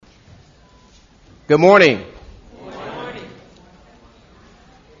Good morning. Good morning.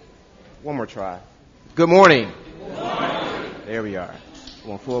 One more try. Good morning. Good morning. There we are. I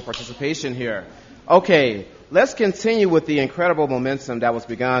want full participation here. Okay, let's continue with the incredible momentum that was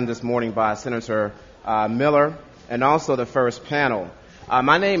begun this morning by Senator Miller and also the first panel.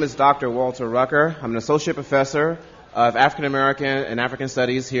 My name is Dr. Walter Rucker. I'm an associate professor of African American and African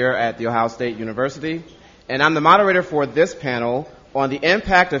Studies here at The Ohio State University, and I'm the moderator for this panel on the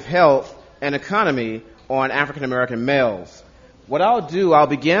impact of health and economy on African American males. What I'll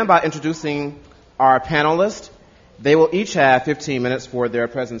begin by introducing our panelists. They will each have 15 minutes for their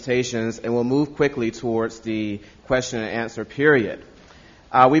presentations, and we'll move quickly towards the question and answer period.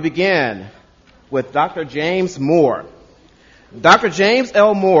 We begin with Dr. James Moore. Dr. James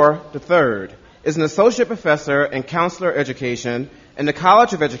L. Moore III is an associate professor in counselor education in the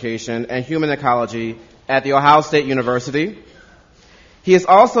College of Education and Human Ecology at The Ohio State University. He is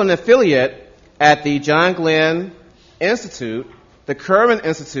also an affiliate at the John Glenn Institute, the Kerwin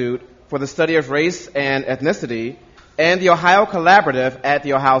Institute for the Study of Race and Ethnicity, and the Ohio Collaborative at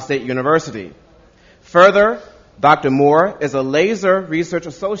The Ohio State University. Further, Dr. Moore is a Laser Research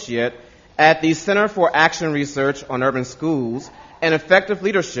Associate at the Center for Action Research on Urban Schools and Effective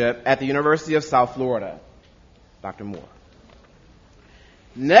Leadership at the University of South Florida. Dr. Moore.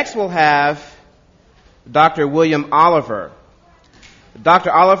 Next we'll have Dr. William Oliver.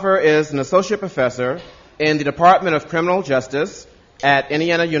 Dr. Oliver is an associate professor in the Department of Criminal Justice at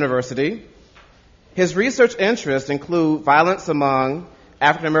Indiana University. His research interests include violence among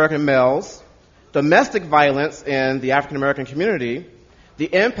African American males, domestic violence in the African American community, the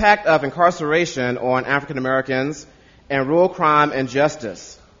impact of incarceration on African Americans, and rural crime and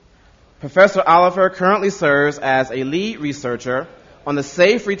justice. Professor Oliver currently serves as a lead researcher on the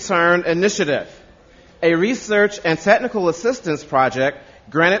Safe Return Initiative, a research and technical assistance project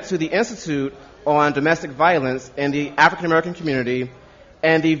granted to the Institute on Domestic Violence in the African American Community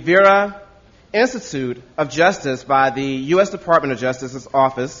and the Vera Institute of Justice by the U.S. Department of Justice's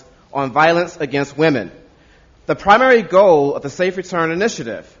Office on Violence Against Women. The primary goal of the Safe Return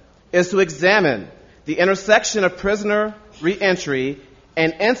Initiative is to examine the intersection of prisoner reentry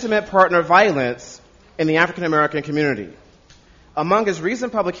and intimate partner violence in the African American community. Among his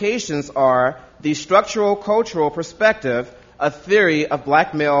recent publications are The Structural Cultural Perspective, a Theory of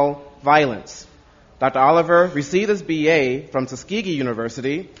Black Male Violence. Dr. Oliver received his BA from Tuskegee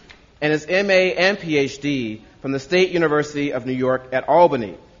University and his MA and PhD from the State University of New York at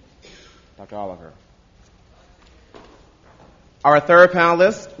Albany. Dr. Oliver. Our third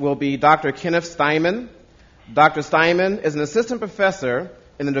panelist will be Dr. Kenneth Steinman. Dr. Steinman is an assistant professor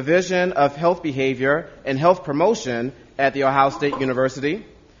in the Division of Health Behavior and Health Promotion at The Ohio State University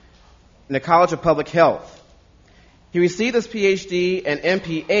in the College of Public Health. He received his PhD and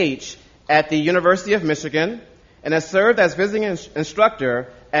MPH at the University of Michigan and has served as visiting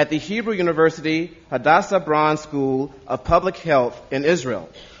instructor at the Hebrew University Hadassah Braun School of Public Health in Israel.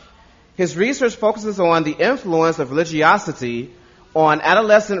 His research focuses on the influence of religiosity on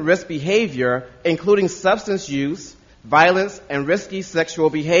adolescent risk behavior, including substance use, violence, and risky sexual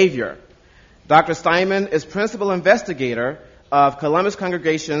behavior. Dr. Steinman is principal investigator of Columbus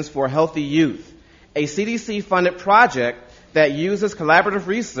Congregations for Healthy Youth, a CDC-funded project that uses collaborative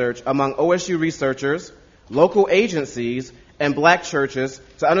research among OSU researchers, local agencies, and black churches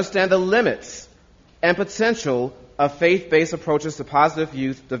to understand the limits and potential of faith-based approaches to positive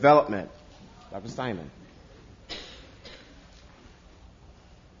youth development. Dr. Steinman.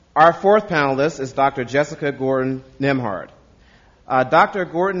 Our fourth panelist is Dr. Jessica Gordon Nembhard. Dr.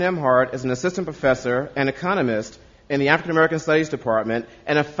 Gordon Nembhard is an assistant professor and economist in the African American Studies Department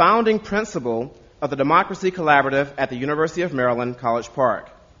and a founding principal of the Democracy Collaborative at the University of Maryland, College Park.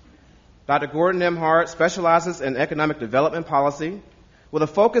 Dr. Gordon Nembhard specializes in economic development policy with a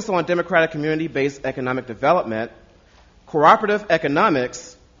focus on democratic community-based economic development, cooperative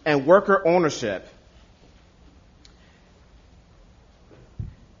economics, and worker ownership.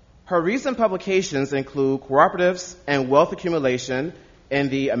 Her recent publications include Cooperatives and Wealth Accumulation in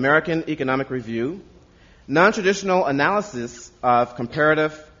the American Economic Review, Non-Traditional Analysis of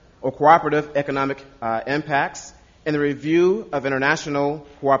Comparative or Cooperative Economic Impacts in the Review of International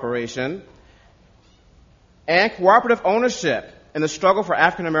Cooperation, and Cooperative Ownership in the Struggle for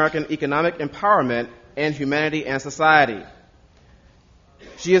African American Economic Empowerment in Humanity and Society.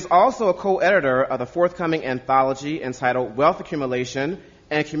 She is also a co-editor of the forthcoming anthology entitled Wealth Accumulation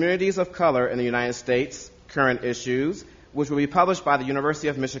and Communities of Color in the United States, Current Issues, which will be published by the University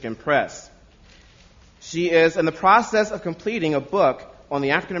of Michigan Press. She is in the process of completing a book on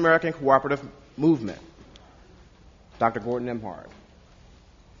the African American cooperative movement. Dr. Gordon Nembhard.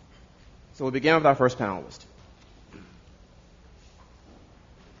 So we'll begin with our first panelist.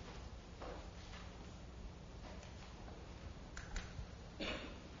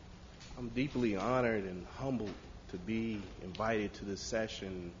 I'm deeply honored and humbled to be invited to this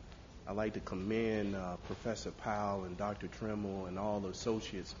session. I'd like to commend Professor Powell and Dr. Tremmel and all the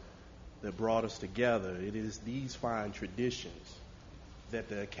associates that brought us together. It is these fine traditions that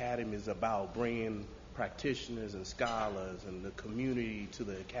the Academy is about, bringing practitioners and scholars and the community to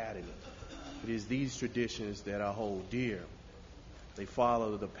the Academy. It is these traditions that I hold dear. They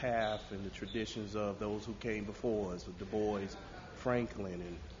follow the path and the traditions of those who came before us, Du Bois, Franklin,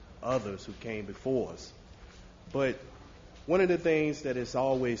 and others who came before us. But one of the things that is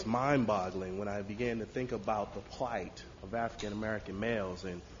always mind-boggling when I began to think about the plight of African American males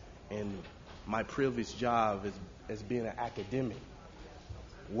and my privileged job as being an academic,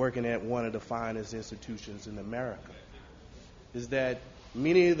 working at one of the finest institutions in America, is that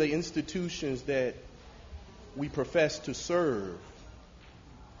many of the institutions that we profess to serve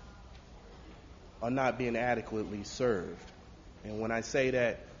are not being adequately served. And when I say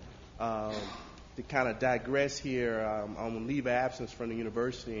that, to kind of digress here, I'm on leave of absence from the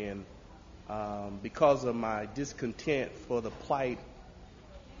university, and because of my discontent for the plight,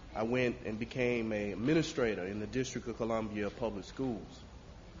 I went and became an administrator in the District of Columbia Public Schools.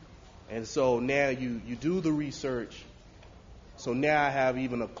 And so now you do the research, so now I have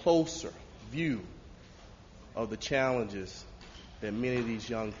even a closer view of the challenges that many of these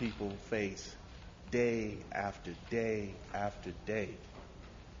young people face day after day after day.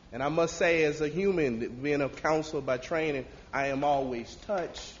 And I must say, as a human, being a counselor by training, I am always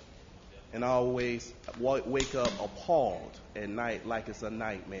touched and always wake up appalled at night like it's a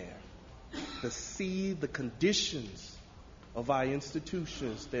nightmare to see the conditions of our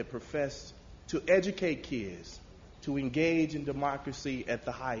institutions that profess to educate kids, to engage in democracy at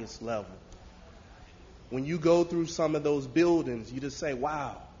the highest level. When you go through some of those buildings, you just say,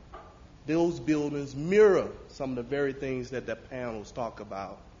 wow, those buildings mirror some of the very things that the panels talk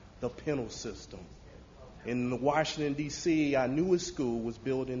about. The penal system. In Washington, D.C., our newest school was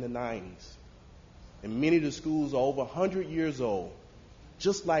built in the 90s. And many of the schools are over 100 years old,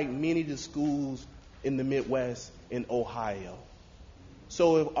 just like many of the schools in the Midwest in Ohio.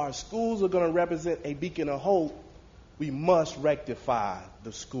 So if our schools are going to represent a beacon of hope, we must rectify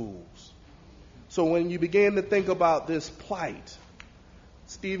the schools. So when you begin to think about this plight,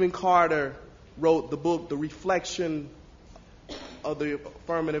 Stephen Carter wrote the book, The Reflection of the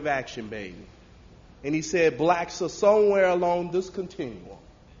Affirmative Action Baby. And he said blacks are somewhere along this continuum.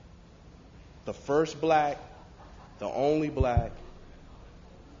 The first black, the only black,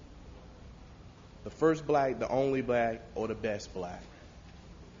 the first black, the only black, or the best black.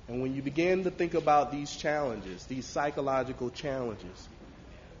 And when you begin to think about these challenges, these psychological challenges,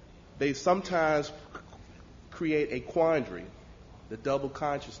 they sometimes create a quandary, the double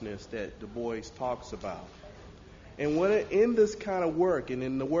consciousness that Du Bois talks about. And when in this kind of work, and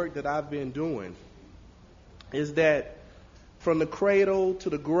in the work that I've been doing, is that from the cradle to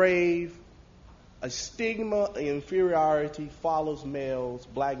the grave, a stigma of inferiority follows males,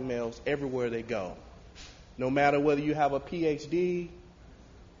 black males, everywhere they go. No matter whether you have a PhD,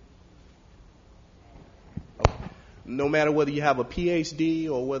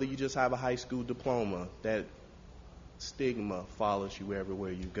 or whether you just have a high school diploma, that stigma follows you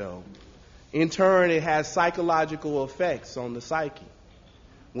everywhere you go. In turn, it has psychological effects on the psyche.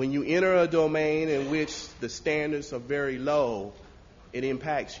 When you enter a domain in which the standards are very low, it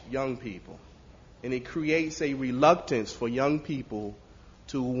impacts young people. And it creates a reluctance for young people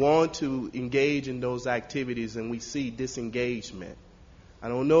to want to engage in those activities, and we see disengagement. I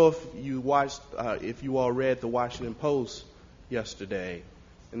don't know if you all read the Washington Post yesterday,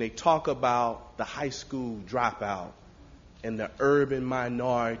 and they talk about the high school dropout, and the urban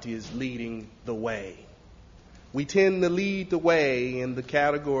minority is leading the way. We tend to lead the way in the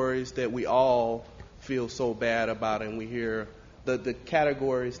categories that we all feel so bad about, and we hear the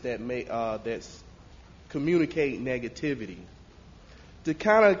categories that communicate negativity. To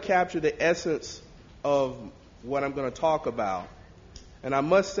kind of capture the essence of what I'm going to talk about, and I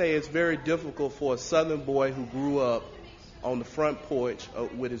must say it's very difficult for a Southern boy who grew up on the front porch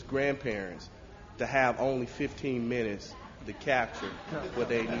with his grandparents to have only 15 minutes to capture what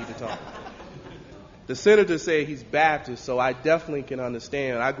they need to talk about. The senator said he's Baptist, so I definitely can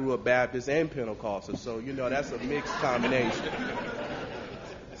understand. I grew up Baptist and Pentecostal, so that's a mixed combination.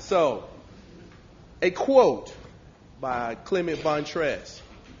 So, a quote by Clement Vontress.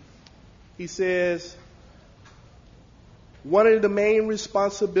 He says, one of the main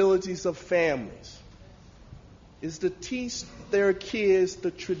responsibilities of families is to teach their kids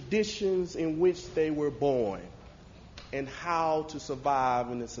the traditions in which they were born and how to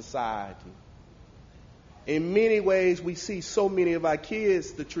survive in the society. In many ways, we see so many of our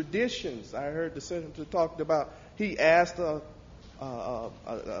kids, the traditions. I heard the senator talked about, he asked a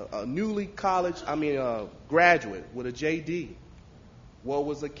graduate with a JD, what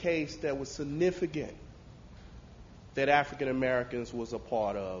was a case that was significant that African Americans was a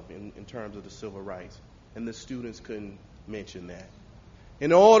part of in terms of the civil rights. And the students couldn't mention that.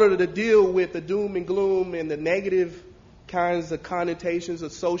 In order to deal with the doom and gloom and the negative kinds of connotations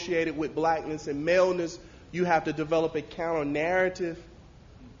associated with blackness and maleness, you have to develop a counter narrative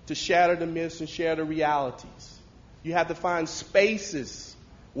to shatter the myths and share the realities. You have to find spaces,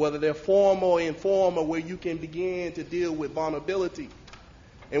 whether they're formal or informal, where you can begin to deal with vulnerability.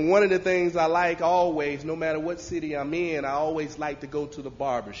 And one of the things I like always, no matter what city I'm in, I always like to go to the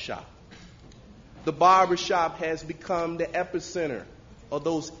barber shop. The barber shop has become the epicenter of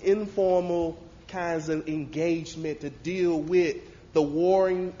those informal kinds of engagement to deal with the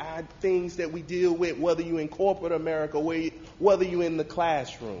warring things that we deal with, whether you're in corporate America, whether you're in the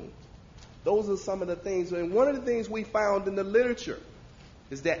classroom. Those are some of the things. And one of the things we found in the literature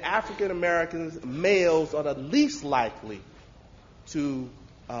is that African Americans, males, are the least likely to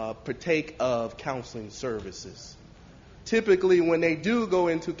partake of counseling services. Typically, when they do go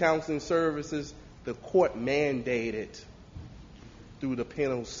into counseling services, the court mandated through the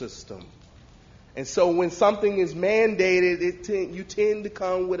penal system. And so when something is mandated, you tend to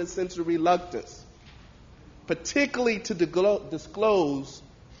come with a sense of reluctance, particularly to disclose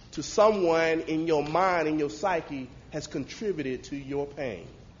to someone in your mind, in your psyche, has contributed to your pain.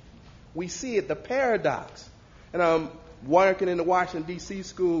 We see it, the paradox. And I'm working in the Washington, D.C.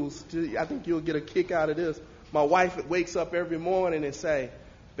 schools. I think you'll get a kick out of this. My wife wakes up every morning and say,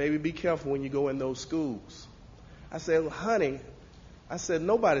 "Baby, be careful when you go in those schools." I said, "Well, honey," I said,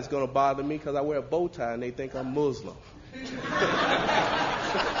 "nobody's going to bother me because I wear a bow tie and they think I'm Muslim." I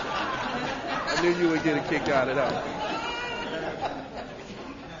knew you would get a kick out of that.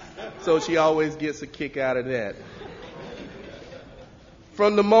 So she always gets a kick out of that.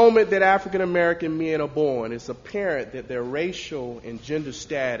 From the moment that African American men are born, it's apparent that their racial and gender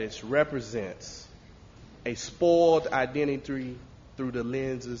status represents a spoiled identity through the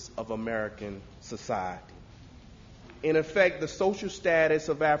lenses of American society. In effect, the social status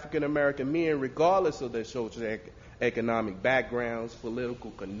of African American men, regardless of their social economic backgrounds,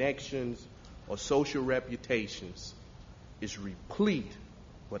 political connections, or social reputations, is replete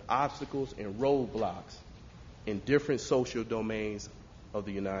with obstacles and roadblocks in different social domains of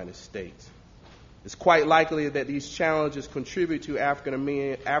the United States. It's quite likely that these challenges contribute to African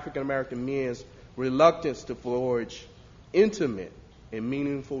American men's reluctance to forge intimate and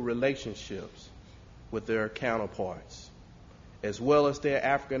meaningful relationships with their counterparts, as well as their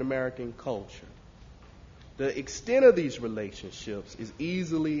African American culture. The extent of these relationships is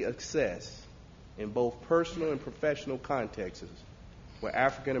easily accessed in both personal and professional contexts where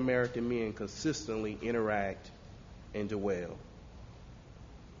African American men consistently interact and dwell.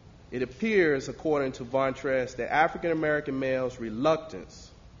 It appears, according to Von Trest, that African American males'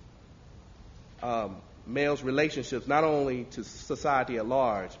 relationships not only to society at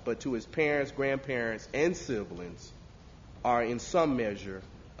large, but to his parents, grandparents, and siblings are in some measure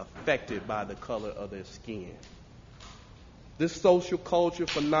affected by the color of their skin. This social culture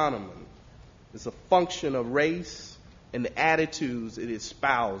phenomenon is a function of race and the attitudes it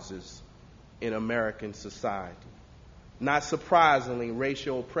espouses in American society. Not surprisingly,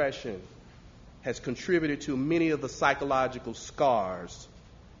 racial oppression has contributed to many of the psychological scars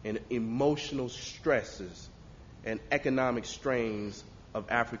and emotional stresses and economic strains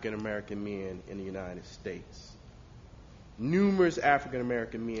of African American men in the United States. Numerous African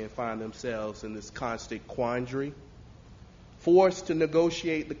American men find themselves in this constant quandary, forced to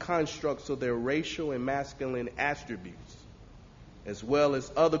negotiate the constructs of their racial and masculine attributes, as well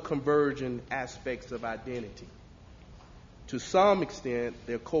as other convergent aspects of identity. To some extent,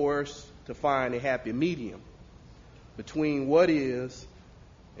 they're coerced to find a happy medium between what is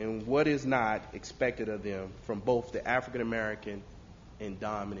and what is not expected of them from both the African American and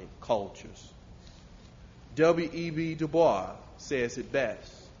dominant cultures. W.E.B. Du Bois says it best,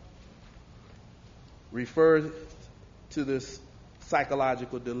 refers to this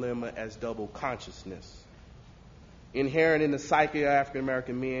psychological dilemma as double consciousness. Inherent in the psyche of African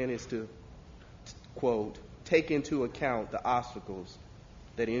American men is to, quote, take into account the obstacles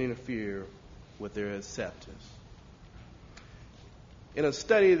that interfere with their acceptance. In a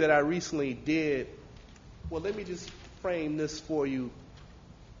study that I recently did, well, let me just frame this for you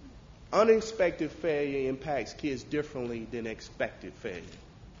unexpected failure impacts kids differently than expected failure.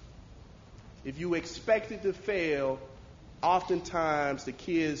 If you expected to fail, oftentimes the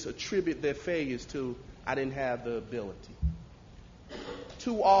kids attribute their failures to, I didn't have the ability.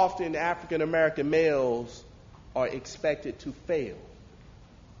 Too often, African American males are expected to fail.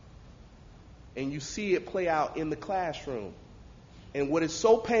 And you see it play out in the classroom. And what is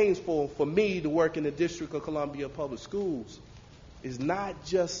so painful for me to work in the District of Columbia Public Schools is not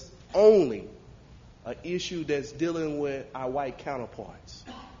just only an issue that's dealing with our white counterparts.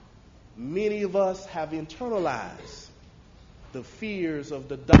 Many of us have internalized the fears of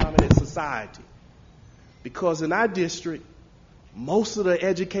the dominant society. Because in our district, most of the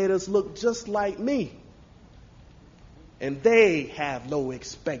educators look just like me. And they have low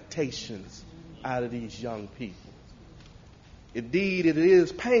expectations out of these young people. Indeed, it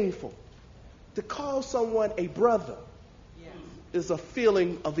is painful. To call someone a brother is a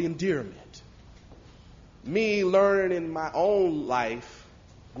feeling of endearment. Me learning in my own life,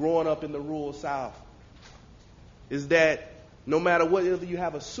 growing up in the rural South, is that no matter whether you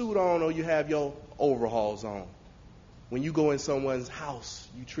have a suit on or you have your overalls on, when you go in someone's house,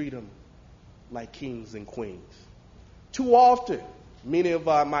 you treat them like kings and queens. Too often, many of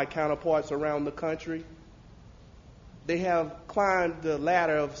my counterparts around the country, they have climbed the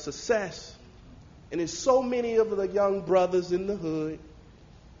ladder of success. And there's so many of the young brothers in the hood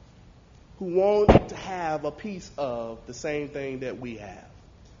who want to have a piece of the same thing that we have.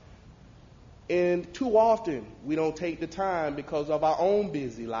 And too often, we don't take the time because of our own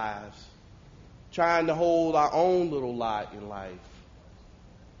busy lives, trying to hold our own little lot in life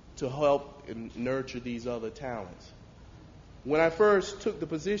to help and nurture these other talents. When I first took the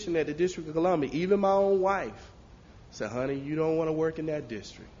position at the District of Columbia, even my own wife said, honey, you don't want to work in that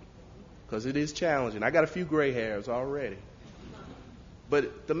district because it is challenging. I got a few gray hairs already.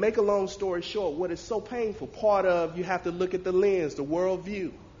 But to make a long story short, what is so painful, part of you have to look at the lens, the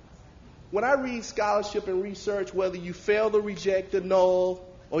worldview. When I read scholarship and research, whether you fail to reject the null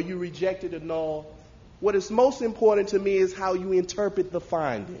or you rejected the null, what is most important to me is how you interpret the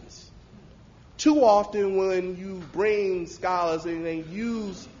findings. Too often when you bring scholars and they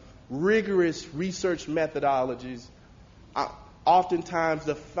use rigorous research methodologies, oftentimes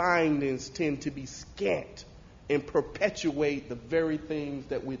the findings tend to be scant and perpetuate the very things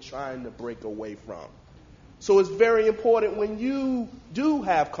that we're trying to break away from. So it's very important when you do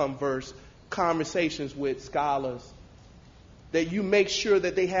have conversations with scholars that you make sure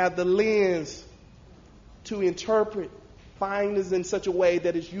that they have the lens to interpret findings in such a way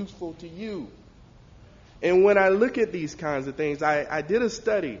that is useful to you. And when I look at these kinds of things, I did a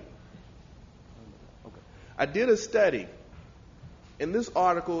study. And this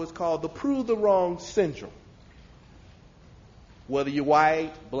article is called The Prove the Wrong Syndrome. Whether you're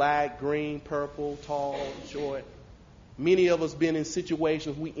white, black, green, purple, tall, short, many of us been in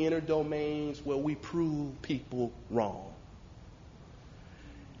situations, we enter domains where we prove people wrong.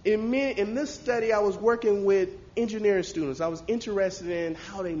 In this study, I was working with engineering students. I was interested in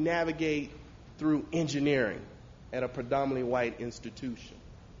how they navigate through engineering at a predominantly white institution.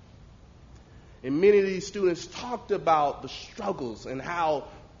 And many of these students talked about the struggles and how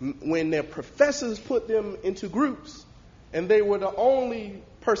when their professors put them into groups and they were the only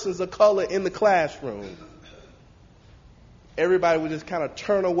persons of color in the classroom, everybody would just kind of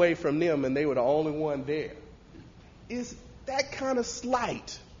turn away from them and they were the only one there. Is that kind of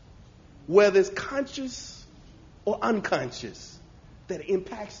slight, whether it's conscious or unconscious, that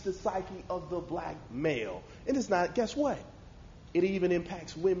impacts the psyche of the black male? And it's not, guess what? It even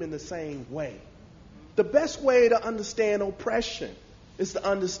impacts women the same way. The best way to understand oppression is to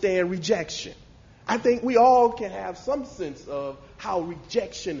understand rejection. I think we all can have some sense of how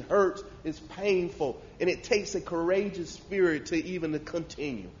rejection hurts, is painful, and it takes a courageous spirit to even to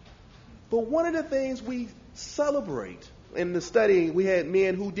continue. But one of the things we celebrate in the study, we had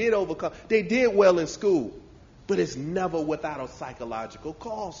men who did overcome, they did well in school, but it's never without a psychological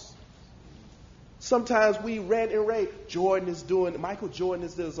cost. Sometimes we rant and rave. Jordan is doing, Michael Jordan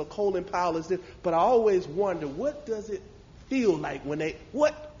is this, or Colin Powell is this. But I always wonder, what does it feel like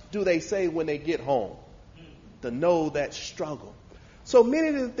what do they say when they get home? To know that struggle. So many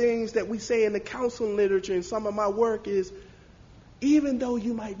of the things that we say in the counseling literature and some of my work is, even though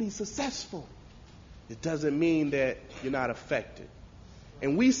you might be successful, it doesn't mean that you're not affected.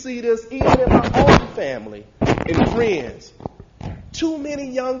 And we see this even in our own family and friends. Too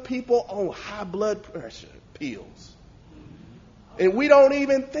many young people on high blood pressure pills. And we don't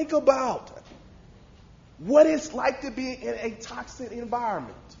even think about what it's like to be in a toxic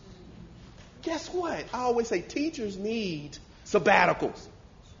environment. Guess what? I always say teachers need sabbaticals.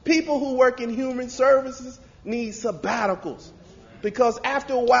 People who work in human services need sabbaticals. Because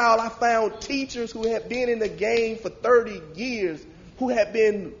after a while, I found teachers who had been in the game for 30 years, who had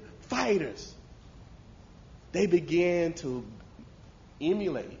been fighters. They began to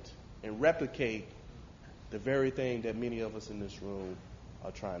emulate and replicate the very thing that many of us in this room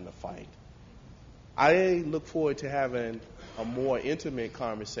are trying to fight. I look forward to having a more intimate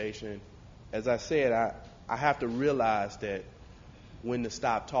conversation. As I said, I have to realize that when to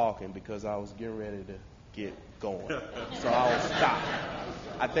stop talking because I was getting ready to get going. So I'll stop.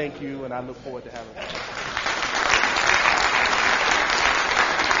 I thank you, and I look forward to having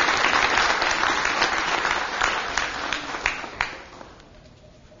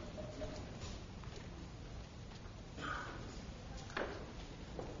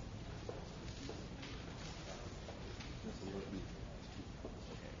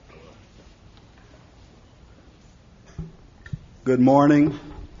Good morning.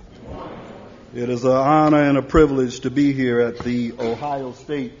 It is an honor and a privilege to be here at the Ohio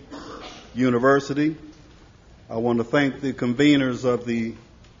State University. I want to thank the conveners of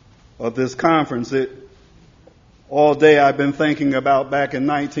this conference. All day I've been thinking about back in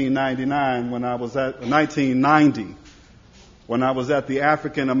 1990 when I was at the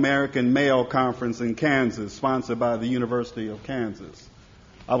African American Male Conference in Kansas, sponsored by the University of Kansas.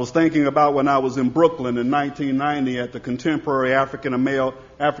 I was thinking about when I was in Brooklyn in 1990 at the Contemporary African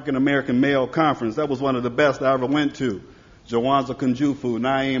American Male Conference. That was one of the best I ever went to. Jawanza Kunjufu,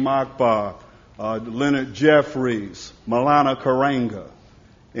 Naeem Akbar, Leonard Jeffries, Malana Karenga.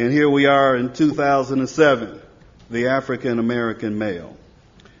 And here we are in 2007, the African American male.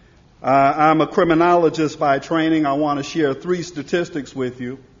 I'm a criminologist by training. I want to share 3 statistics with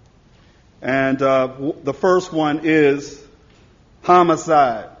you. And the first one is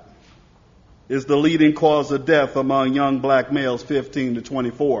homicide is the leading cause of death among young black males 15 to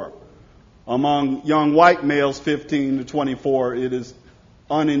 24. Among young white males 15 to 24, it is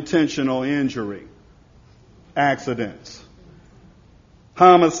unintentional injury, accidents.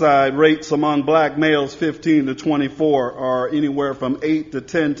 Homicide rates among black males 15 to 24 are anywhere from 8 to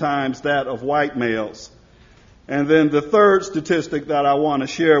 10 times that of white males. And then the third statistic that I want to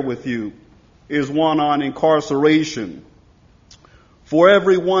share with you is one on incarceration. For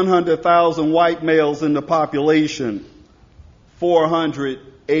every 100,000 white males in the population,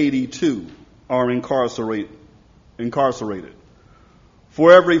 482 are incarcerated.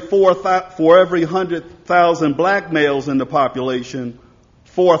 For every 100,000 black males in the population,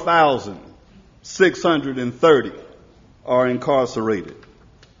 4,630 are incarcerated.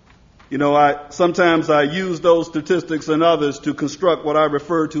 You know, sometimes I use those statistics and others to construct what I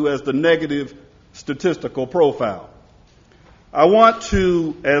refer to as the negative statistical profile. I want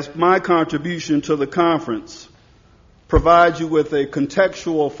to, as my contribution to the conference, provide you with a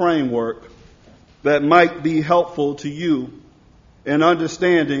contextual framework that might be helpful to you in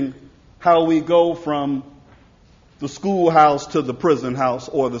understanding how we go from the schoolhouse to the prison house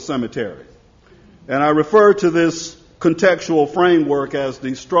or the cemetery. And I refer to this contextual framework as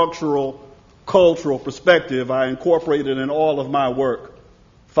the structural cultural perspective I incorporated in all of my work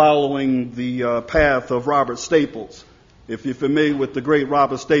following the path of Robert Staples. If you're familiar with the great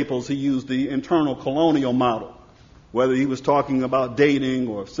Robert Staples, he used the internal colonial model, whether he was talking about dating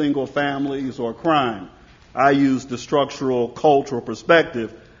or single families or crime. I used the structural cultural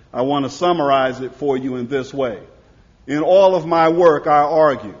perspective. I want to summarize it for you in this way. In all of my work, I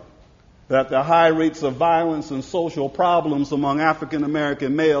argue that the high rates of violence and social problems among African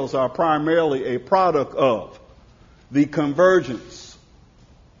American males are primarily a product of the convergence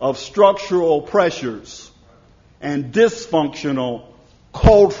of structural pressures and dysfunctional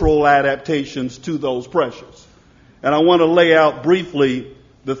cultural adaptations to those pressures. And I want to lay out briefly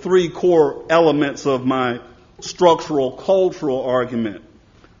the 3 core elements of my structural cultural argument.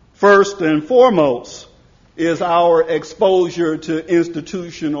 First and foremost is our exposure to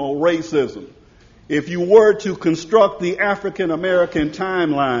institutional racism. If you were to construct the African American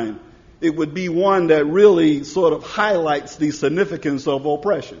timeline, it would be one that really sort of highlights the significance of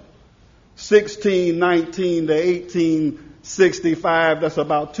oppression. 1619 to 1865, that's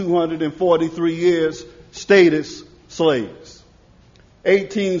about 243 years, status slaves.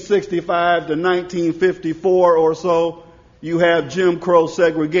 1865 to 1954 or so, you have Jim Crow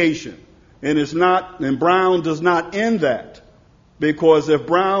segregation. And Brown does not end that, because if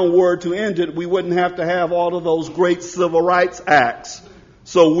Brown were to end it, we wouldn't have to have all of those great civil rights acts.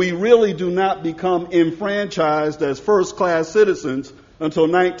 So we really do not become enfranchised as first-class citizens until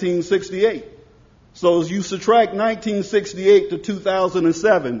 1968. So as you subtract 1968 to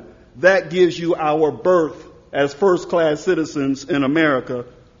 2007, that gives you our birth as first-class citizens in America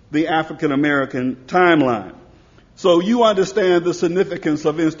the African American timeline. So you understand the significance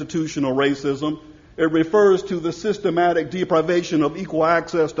of institutional racism. It refers to the systematic deprivation of equal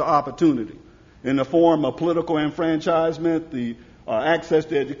access to opportunity in the form of political enfranchisement, the access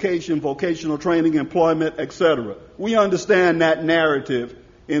to education, vocational training, employment, etc. We understand that narrative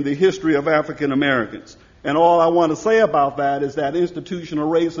in the history of African Americans. And all I want to say about that is that institutional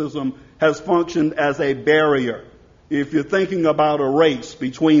racism has functioned as a barrier. If you're thinking about a race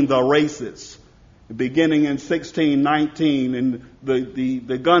between the races, beginning in 1619, and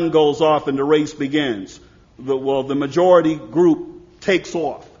the gun goes off and the race begins. The majority group takes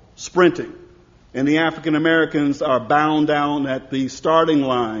off, sprinting, and the African Americans are bound down at the starting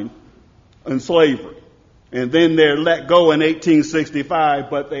line in slavery. And then they're let go in 1865,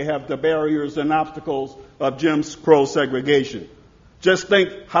 but they have the barriers and obstacles of Jim Crow segregation. Just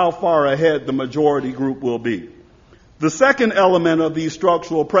think how far ahead the majority group will be. The second element of these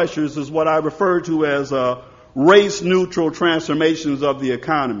structural pressures is what I refer to as race-neutral transformations of the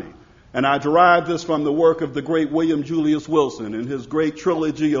economy. And I derive this from the work of the great William Julius Wilson in his great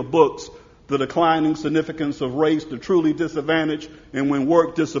trilogy of books, The Declining Significance of Race, The Truly Disadvantaged, and When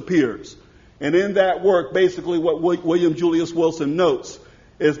Work Disappears. And in that work, basically what William Julius Wilson notes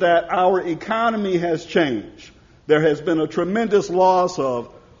is that our economy has changed. There has been a tremendous loss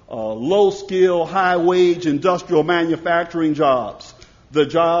of low-skill, high-wage industrial manufacturing jobs, the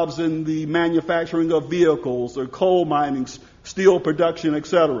jobs in the manufacturing of vehicles or coal mining, steel production,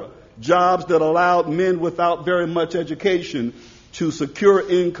 etc., jobs that allowed men without very much education to secure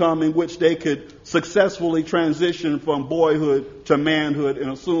income in which they could successfully transition from boyhood to manhood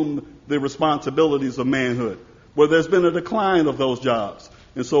and assume the responsibilities of manhood. Well, there's been a decline of those jobs.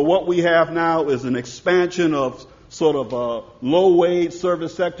 And so what we have now is an expansion of sort of low-wage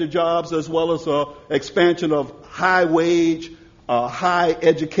service sector jobs as well as an expansion of high-wage,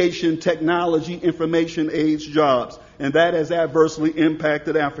 high-education, technology, information-age jobs. And that has adversely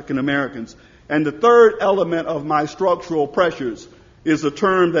impacted African Americans. And the third element of my structural pressures is a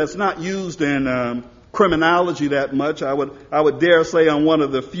term that's not used in criminology that much. I would dare say I'm one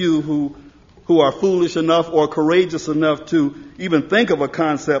of the few who are foolish enough or courageous enough to even think of a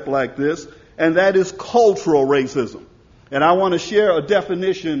concept like this, and that is cultural racism. And I want to share a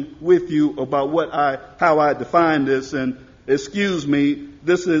definition with you about how I define this. And excuse me,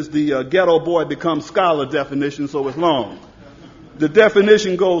 this is the Ghetto Boy Becomes Scholar definition, so it's long. The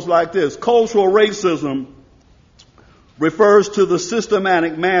definition goes like this. Cultural racism refers to the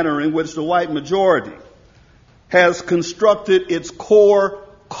systematic manner in which the white majority has constructed its core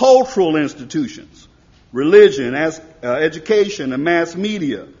cultural institutions, religion, education, and mass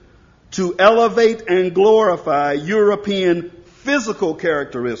media, to elevate and glorify European physical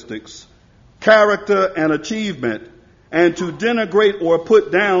characteristics, character, and achievement, and to denigrate or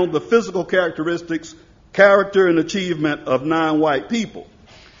put down the physical characteristics, character, and achievement of non-white people.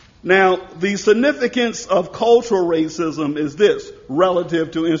 Now, the significance of cultural racism is this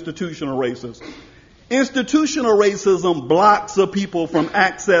relative to institutional racism. Institutional racism blocks a people from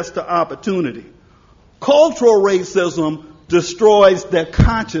access to opportunity. Cultural racism destroys the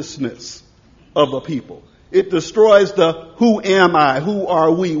consciousness of a people. It destroys the who am I, who are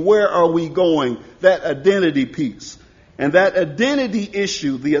we, where are we going, that identity piece. And that identity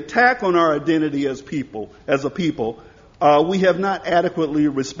issue, the attack on our identity as a people, we have not adequately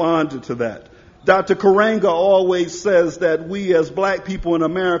responded to that. Dr. Karenga always says that we as black people in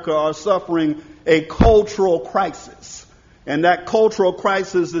America are suffering a cultural crisis. And that cultural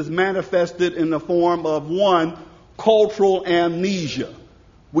crisis is manifested in the form of, one, cultural amnesia.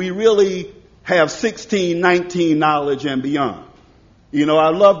 We really have 1619 knowledge and beyond. You know, I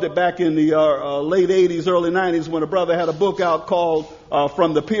loved it back in the late 80s, early 90s when a brother had a book out called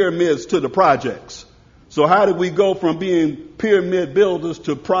From the Pyramids to the Projects. So how did we go from being pyramid builders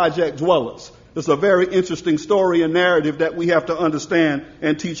to project dwellers? It's a very interesting story and narrative that we have to understand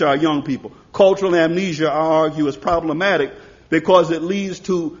and teach our young people. Cultural amnesia, I argue, is problematic because it leads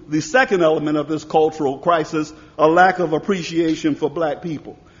to the second element of this cultural crisis, a lack of appreciation for black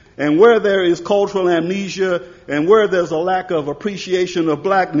people. And where there is cultural amnesia and where there's a lack of appreciation of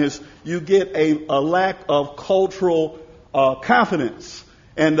blackness, you get a lack of cultural confidence.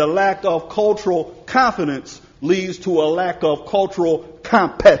 And the lack of cultural confidence leads to a lack of cultural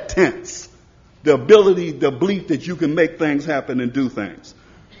competence. The ability, the belief that you can make things happen and do things.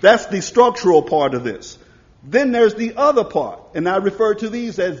 That's the structural part of this. Then there's the other part, and I refer to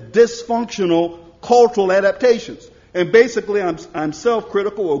these as dysfunctional cultural adaptations. And basically, I'm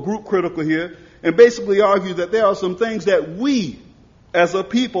self-critical or group critical here, and basically argue that there are some things that we, as a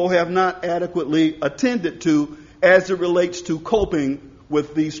people, have not adequately attended to as it relates to coping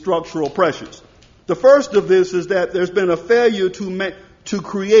with these structural pressures. The first of this is that there's been a failure to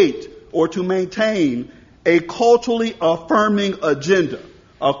create or to maintain a culturally affirming agenda,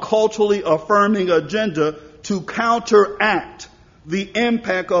 to counteract the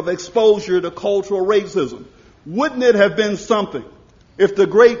impact of exposure to cultural racism. Wouldn't it have been something if the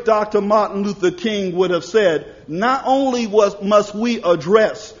great Dr. Martin Luther King would have said, not only must we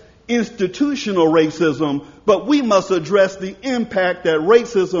address institutional racism, but we must address the impact that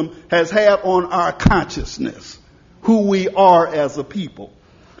racism has had on our consciousness, who we are as a people.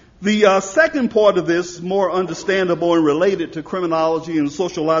 The second part of this, more understandable and related to criminology and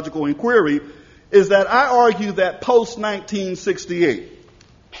sociological inquiry, is that I argue that post-1968,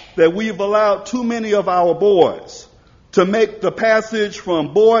 that we've allowed too many of our boys to make the passage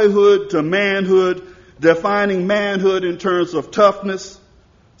from boyhood to manhood, defining manhood in terms of toughness,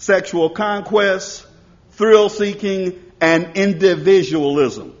 sexual conquest, thrill-seeking, and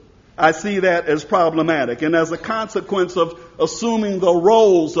individualism. I see that as problematic. And as a consequence of assuming the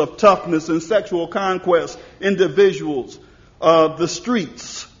roles of toughness and sexual conquest, individuals, the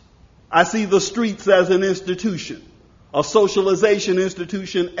streets, I see the streets as an institution, a socialization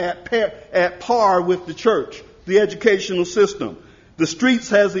institution at par with the church, the educational system. The streets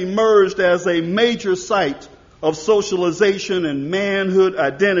has emerged as a major site of socialization and manhood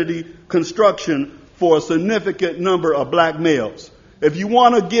identity construction for a significant number of black males. If you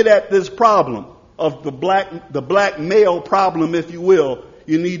want to get at this problem of the black male problem, if you will,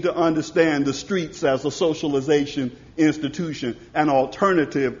 you need to understand the streets as a socialization institution, an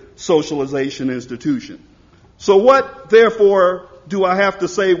alternative socialization institution. So what, therefore, do I have to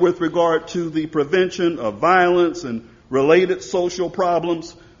say with regard to the prevention of violence and related social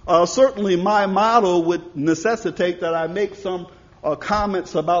problems? Certainly my model would necessitate that I make some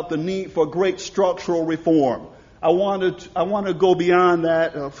comments about the need for great structural reform. I want to go beyond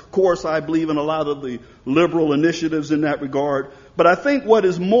that. Of course, I believe in a lot of the liberal initiatives in that regard. But I think what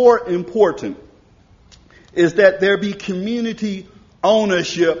is more important is that there be community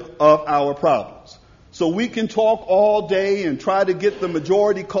ownership of our problems. So we can talk all day and try to get the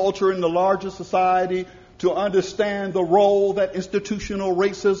majority culture in the larger society to understand the role that institutional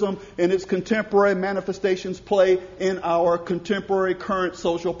racism and its contemporary manifestations play in our contemporary current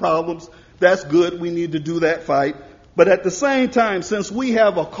social problems. That's good. We need to do that fight. But at the same time, since we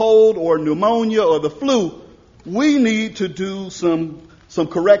have a cold or pneumonia or the flu, we need to do some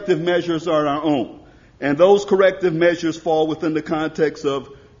corrective measures on our own. And those corrective measures fall within the context of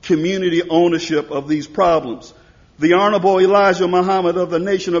community ownership of these problems. The Honorable Elijah Muhammad of the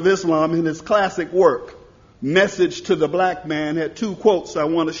Nation of Islam, in his classic work, Message to the Black Man, had two quotes I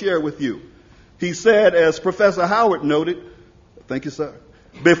want to share with you. He said, as Professor Howard noted, thank you, sir,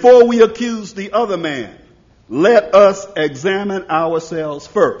 before we accuse the other man, let us examine ourselves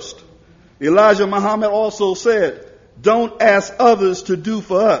first. Elijah Muhammad also said, don't ask others to do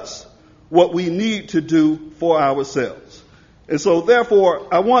for us what we need to do for ourselves. And so, therefore,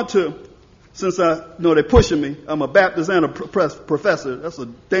 I want to, since I know they're pushing me, I'm a Baptist and a professor. That's a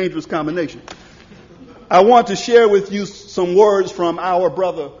dangerous combination. I want to share with you some words from our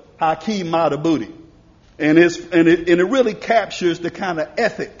brother Hakeem Madhubuti. And it really captures the kind of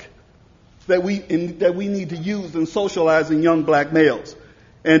ethic that we need to use in socializing young black males.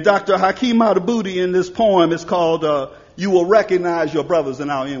 And Dr. Hakeem Madhubuti, in this poem, is called You Will Recognize Your Brothers,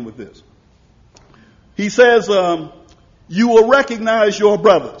 and I'll end with this. He says, you will recognize your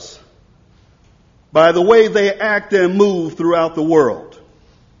brothers by the way they act and move throughout the world.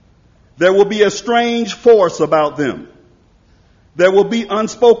 There will be a strange force about them. There will be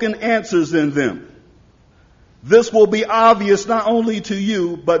unspoken answers in them. This will be obvious not only to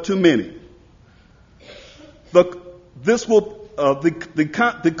you, but to many. The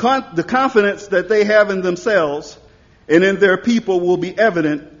confidence that they have in themselves and in their people will be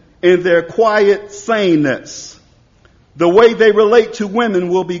evident in their quiet saneness. The way they relate to women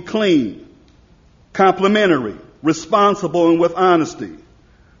will be clean, complimentary, responsible, and with honesty.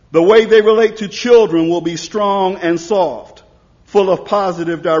 The way they relate to children will be strong and soft, full of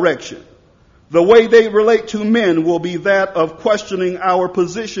positive direction. The way they relate to men will be that of questioning our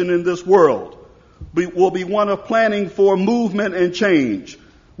position in this world, will be one of planning for movement and change,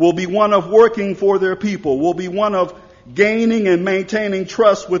 will be one of working for their people, will be one of gaining and maintaining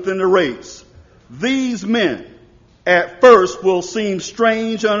trust within the race. These men at first will seem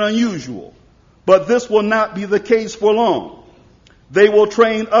strange and unusual, but this will not be the case for long. They will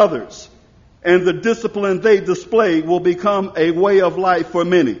train others, and the discipline they display will become a way of life for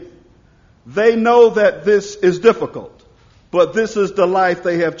many. They know that this is difficult, but this is the life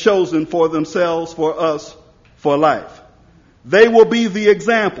they have chosen for themselves, for us, for life. They will be the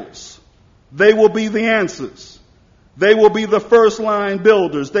examples. They will be the answers. They will be the first line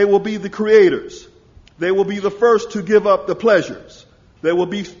builders. They will be the creators. They will be the first to give up the pleasures. They will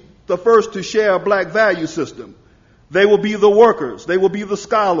be the first to share a black value system. They will be the workers. They will be the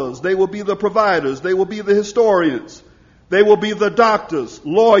scholars. They will be the providers. They will be the historians. They will be the doctors,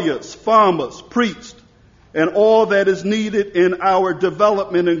 lawyers, farmers, priests, and all that is needed in our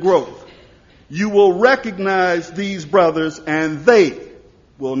development and growth. You will recognize these brothers, and they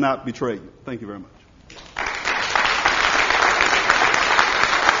will not betray you. Thank you very much.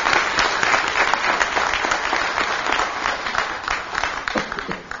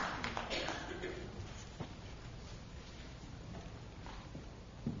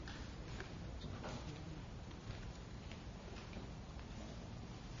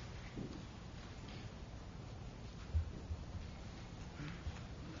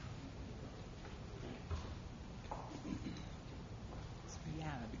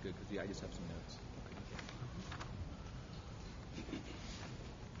 I just have some notes.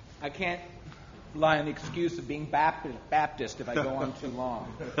 I can't rely on the excuse of being Baptist if I go on too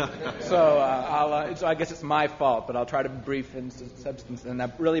long. So I guess it's my fault, but I'll try to be brief in substance. And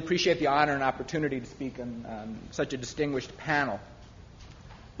I really appreciate the honor and opportunity to speak on such a distinguished panel.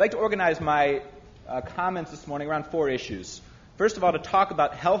 I'd like to organize my comments this morning around 4 issues. First of all, to talk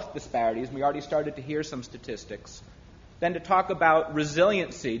about health disparities. We already started to hear some statistics. Then to talk about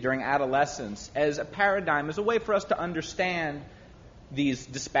resiliency during adolescence as a paradigm, as a way for us to understand these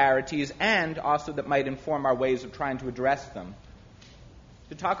disparities and also that might inform our ways of trying to address them.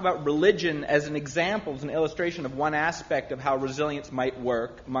 To talk about religion as an example, as an illustration of one aspect of how resilience might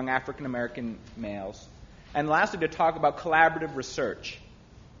work among African American males. And lastly, to talk about collaborative research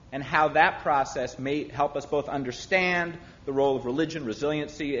and how that process may help us both understand the role of religion,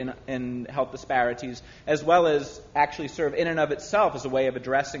 resiliency in health disparities, as well as actually serve in and of itself as a way of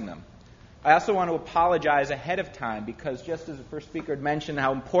addressing them. I also want to apologize ahead of time because just as the first speaker had mentioned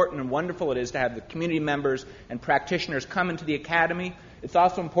how important and wonderful it is to have the community members and practitioners come into the academy, it's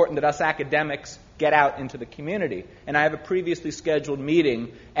also important that us academics get out into the community. And I have a previously scheduled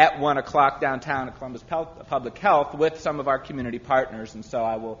meeting at 1 o'clock downtown at Columbus Public Health with some of our community partners, and so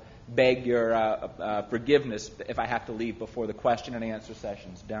I will beg your forgiveness if I have to leave before the question and answer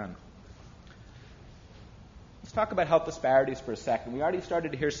session is done. Let's talk about health disparities for a second. We already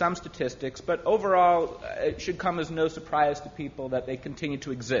started to hear some statistics, but overall it should come as no surprise to people that they continue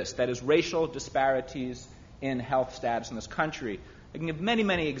to exist. That is, racial disparities in health status in this country. I can give many,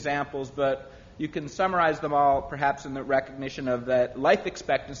 many examples, but you can summarize them all perhaps in the recognition of that life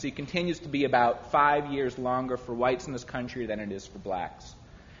expectancy continues to be about 5 years longer for whites in this country than it is for blacks.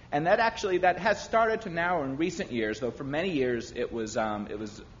 And that has started to narrow in recent years, though for many years it was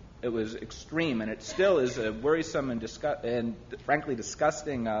extreme, and it still is a worrisome and frankly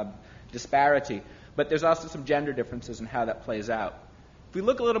disgusting disparity. But there's also some gender differences in how that plays out. If we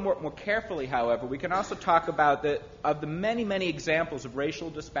look a little more carefully, however, we can also talk about of the many, many examples of racial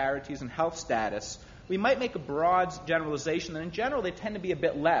disparities in health status, we might make a broad generalization that in general they tend to be a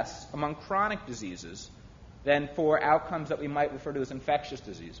bit less among chronic diseases than for outcomes that we might refer to as infectious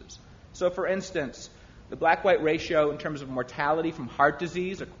diseases. So, for instance, the black-white ratio in terms of mortality from heart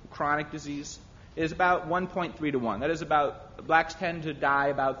disease, a chronic disease, is about 1.3 to 1. That is blacks tend to die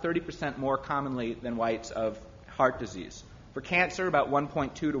about 30% more commonly than whites of heart disease. For cancer, about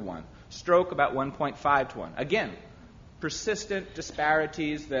 1.2 to 1. Stroke, about 1.5 to 1. Again, persistent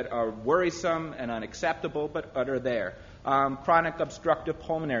disparities that are worrisome and unacceptable, but are there. Chronic obstructive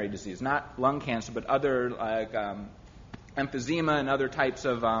pulmonary disease, not lung cancer, but other like emphysema and other types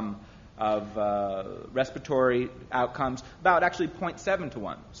of respiratory outcomes, about actually 0.7 to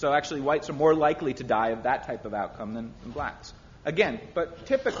 1. So actually whites are more likely to die of that type of outcome than blacks. Again, but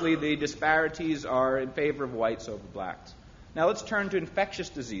typically the disparities are in favor of whites over blacks. Now let's turn to infectious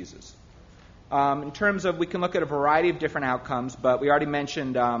diseases. In terms of, we can look at a variety of different outcomes, but we already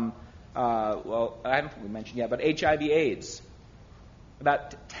mentioned, I haven't really mentioned yet, but HIV/AIDS.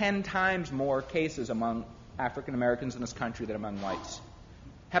 About 10 times more cases among African Americans in this country than among whites.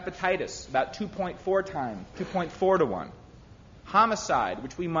 Hepatitis, about 2.4 to 1. Homicide,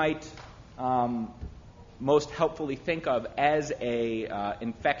 which we might most helpfully think of as a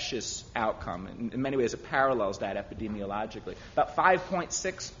infectious outcome. In many ways, it parallels that epidemiologically. About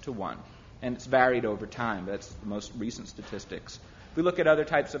 5.6 to 1. And it's varied over time. That's the most recent statistics. If we look at other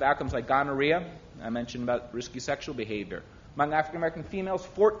types of outcomes like gonorrhea, I mentioned about risky sexual behavior. Among African American females,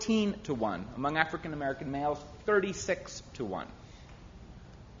 14 to 1. Among African American males, 36 to 1.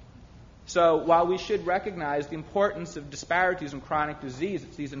 So while we should recognize the importance of disparities in chronic disease,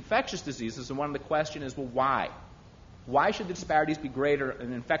 it's these infectious diseases, and one of the questions is, well, why? Why should the disparities be greater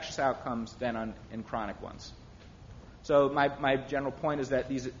in infectious outcomes than in chronic ones? So my general point is that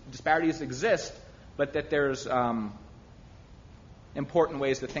these disparities exist, but that there's important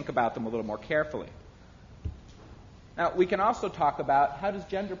ways to think about them a little more carefully. Now, we can also talk about how does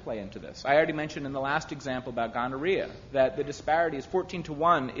gender play into this. I already mentioned in the last example about gonorrhea that the disparities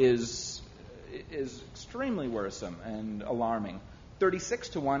 14-1 is extremely worrisome and alarming.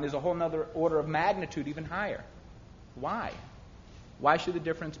 36-1 is a whole other order of magnitude even higher. Why? Why should the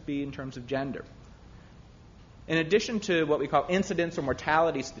difference be in terms of gender? In addition to what we call incidence or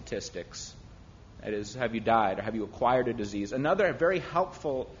mortality statistics, that is, have you died or have you acquired a disease, another very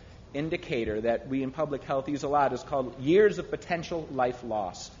helpful indicator that we in public health use a lot is called years of potential life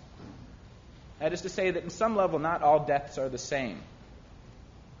lost. That is to say that in some level not all deaths are the same.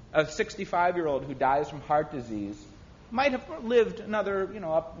 A 65-year-old who dies from heart disease might have lived another,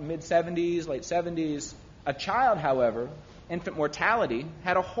 up mid-70s, late 70s. A child, however, infant mortality,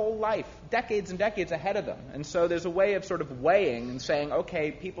 had a whole life, decades and decades ahead of them. And so there's a way of sort of weighing and saying,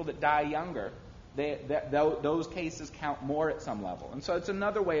 okay, people that die younger, those cases count more at some level. And so it's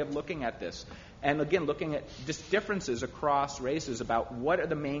another way of looking at this. And again, looking at just differences across races about what are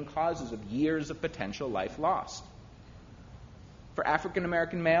the main causes of years of potential life lost. For African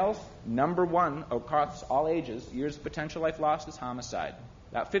American males, number one across all ages, years of potential life lost is homicide.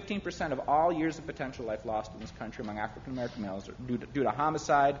 About 15% of all years of potential life lost in this country among African American males are due to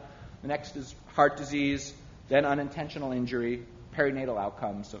homicide. The next is heart disease, then unintentional injury, perinatal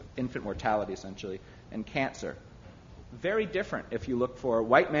outcomes, so infant mortality essentially, and cancer. Very different if you look for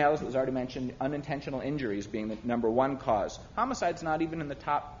white males, as already mentioned, unintentional injuries being the number one cause. Homicide's not even in the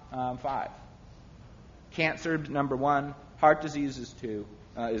top 5. Cancer, number 1. Heart disease is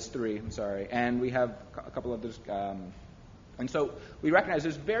 3, and we have a couple others. And so we recognize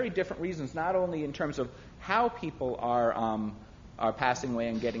there's very different reasons, not only in terms of how people are passing away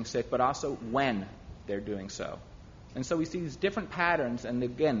and getting sick, but also when they're doing so. And so we see these different patterns, and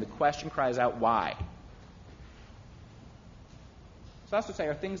again, the question cries out, why? So I also say,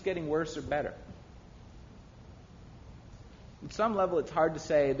 are things getting worse or better? At some level, it's hard to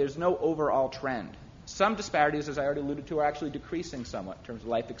say. There's no overall trend. Some disparities, as I already alluded to, are actually decreasing somewhat in terms of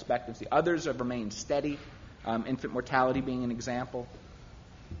life expectancy. Others have remained steady, infant mortality being an example.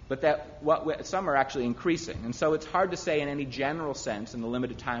 But some are actually increasing. And so it's hard to say in any general sense, in the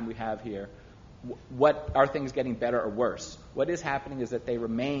limited time we have here, what are things getting better or worse. What is happening is that there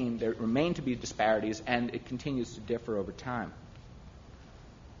remain to be disparities, and it continues to differ over time.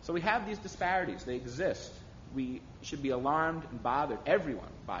 So we have these disparities. They exist. We should be alarmed and bothered,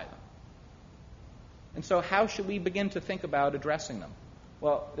 everyone, by them. And so how should we begin to think about addressing them?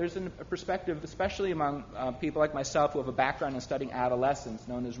 Well, there's a perspective, especially among people like myself who have a background in studying adolescence,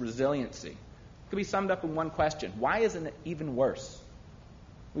 known as resiliency. It could be summed up in one question. Why isn't it even worse?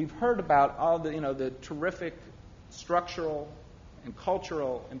 We've heard about all the terrific structural and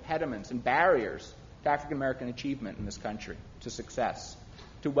cultural impediments and barriers to African American achievement in this country, to success,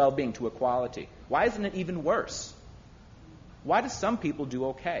 to well-being, to equality. Why isn't it even worse? Why do some people do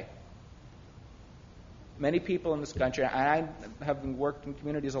okay? Many people in this country, and I have worked in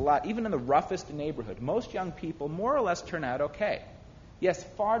communities a lot, even in the roughest neighborhood, most young people more or less turn out okay. Yes,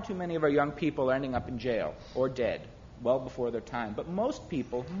 far too many of our young people are ending up in jail or dead well before their time. But most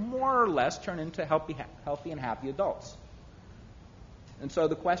people more or less turn into healthy and happy adults. And so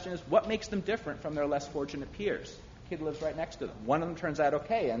the question is, what makes them different from their less fortunate peers? A kid lives right next to them. One of them turns out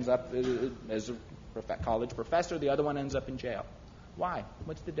okay, ends up as a college professor. The other one ends up in jail. Why?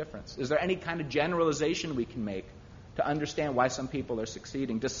 What's the difference? Is there any kind of generalization we can make to understand why some people are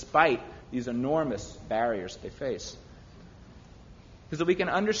succeeding despite these enormous barriers they face? Because if we can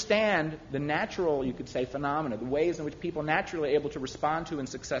understand the natural, you could say, phenomena, the ways in which people naturally are able to respond to and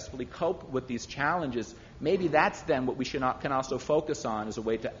successfully cope with these challenges, maybe that's then what we can also focus on as a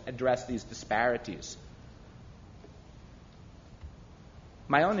way to address these disparities.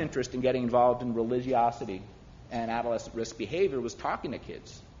 My own interest in getting involved in religiosity and adolescent risk behavior was talking to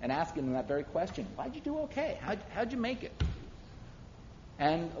kids and asking them that very question. Why'd you do okay? How'd you make it?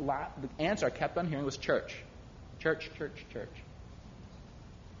 And the answer I kept on hearing was church. Church, church, church.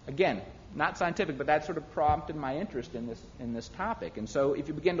 Again, not scientific, but that sort of prompted my interest in this topic. And so if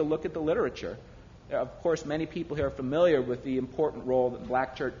you begin to look at the literature, of course, many people here are familiar with the important role that the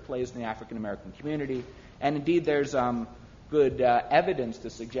black church plays in the African American community. And indeed, there's good evidence to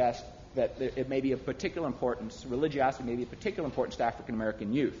suggest that it may be of particular importance, religiosity may be of particular importance to African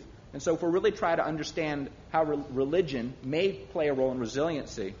American youth. And so if we really try to understand how religion may play a role in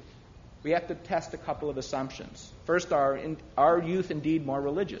resiliency, we have to test a couple of assumptions. First, are youth indeed more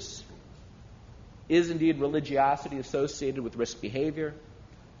religious? Is indeed religiosity associated with risk behavior?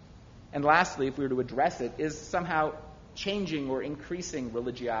 And lastly, if we were to address it, is somehow changing or increasing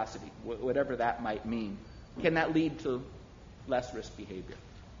religiosity, whatever that might mean, can that lead to less risk behavior?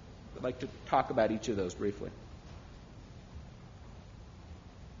 I'd like to talk about each of those briefly.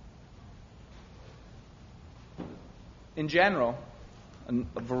 In general,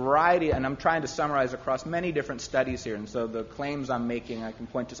 a variety, and I'm trying to summarize across many different studies here, and so the claims I'm making, I can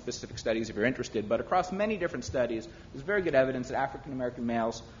point to specific studies if you're interested, but across many different studies, there's very good evidence that African American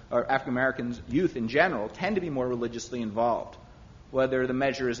males, or African Americans, youth in general, tend to be more religiously involved. Whether the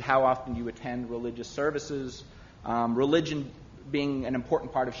measure is how often you attend religious services, religion being an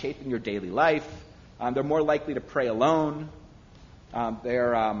important part of shaping your daily life, they're more likely to pray alone,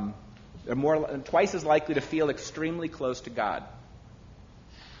 they're twice as likely to feel extremely close to God.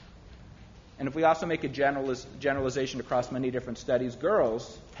 And if we also make a generalization across many different studies,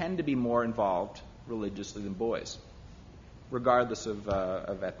 girls tend to be more involved religiously than boys, regardless of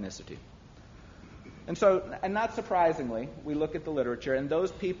ethnicity. And so, and not surprisingly, we look at the literature, and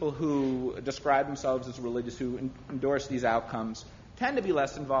those people who describe themselves as religious, who endorse these outcomes, tend to be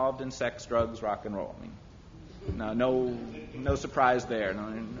less involved in sex, drugs, rock and roll. I mean, no surprise there.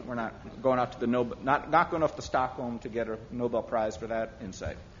 No, we're not going off to not going off to Stockholm to get a Nobel Prize for that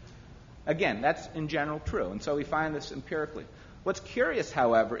insight. Again, that's in general true, and so we find this empirically. What's curious,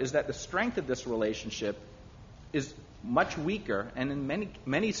 however, is that the strength of this relationship is much weaker, and in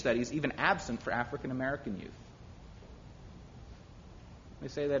many studies, even absent for African American youth. Let me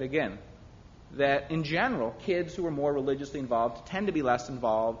say that again. That in general, kids who are more religiously involved tend to be less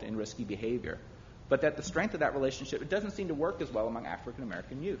involved in risky behavior, but that the strength of that relationship, it doesn't seem to work as well among African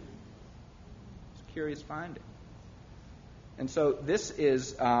American youth. It's a curious finding. And so this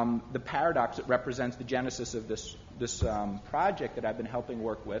is the paradox that represents the genesis of this project that I've been helping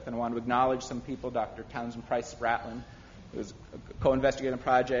work with. And I want to acknowledge some people, Dr. Townsend Price Spratlin, who's a co-investigator in the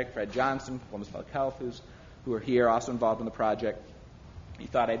project, Fred Johnson, Columbus Public Health, who are here, also involved in the project. You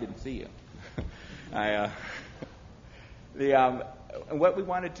thought I didn't see you. And what we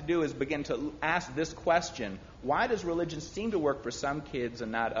wanted to do is begin to ask this question: why does religion seem to work for some kids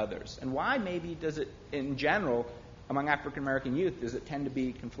and not others? And why maybe does it, in general, among African American youth, does it tend to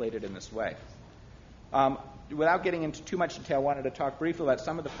be conflated in this way? Without getting into too much detail, I wanted to talk briefly about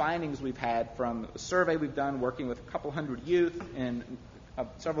some of the findings we've had from a survey we've done working with a couple hundred youth in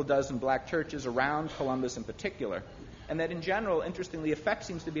several dozen black churches around Columbus in particular, and that in general, interestingly, the effect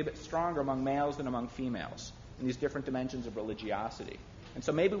seems to be a bit stronger among males than among females in these different dimensions of religiosity. And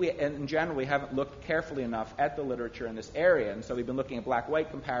so maybe in general, we haven't looked carefully enough at the literature in this area, and so we've been looking at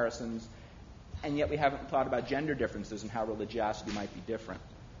black-white comparisons, and yet we haven't thought about gender differences and how religiosity might be different.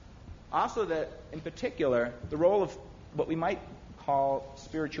 Also that, in particular, the role of what we might call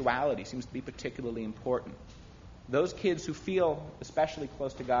spirituality seems to be particularly important. Those kids who feel especially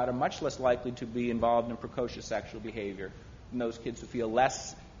close to God are much less likely to be involved in precocious sexual behavior than those kids who feel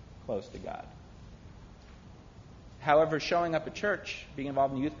less close to God. However, showing up at church, being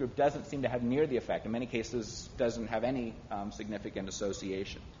involved in a youth group, doesn't seem to have near the effect. In many cases, doesn't have any significant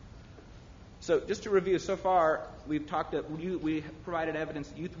association. So just to review, so far we've talked that we provided evidence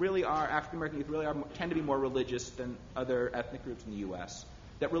that African American youth tend to be more religious than other ethnic groups in the U.S.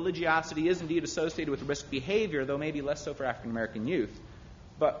 That religiosity is indeed associated with risk behavior, though maybe less so for African American youth.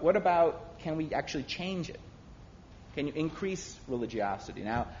 But what about, can we actually change it? Can you increase religiosity?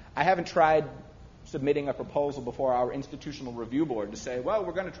 Now, I haven't tried submitting a proposal before our institutional review board to say, well,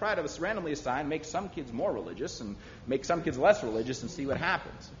 we're going to try to randomly assign, make some kids more religious and make some kids less religious and see what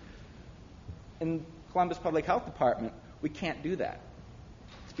happens. In Columbus Public Health Department, we can't do that.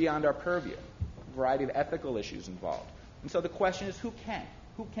 It's beyond our purview. A variety of ethical issues involved. And so the question is, who can?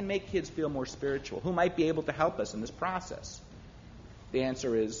 Who can make kids feel more spiritual? Who might be able to help us in this process? The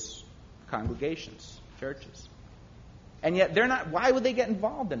answer is congregations, churches. And yet they're not. Why would they get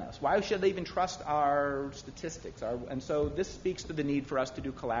involved in us? Why should they even trust our statistics? And so this speaks to the need for us to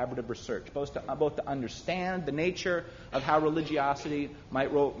do collaborative research, both to understand the nature of how religiosity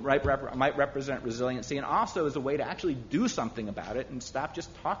might represent resiliency, and also as a way to actually do something about it and stop just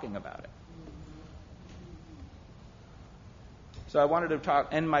talking about it. So I wanted to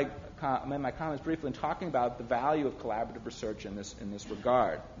end my comments briefly in talking about the value of collaborative research in this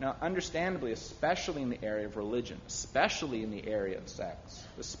regard. Now, understandably, especially in the area of religion, especially in the area of sex,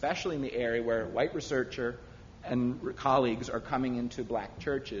 especially in the area where white researcher and colleagues are coming into black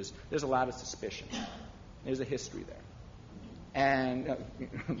churches, there's a lot of suspicion. There's a history there. And,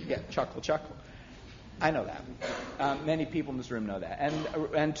 yeah, chuckle. I know that. Many people in this room know that.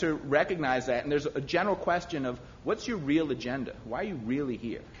 And to recognize that, and there's a general question of, what's your real agenda? Why are you really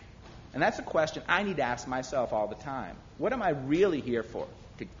here? And that's a question I need to ask myself all the time. What am I really here for?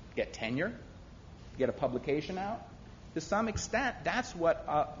 To get tenure? To get a publication out? To some extent, that's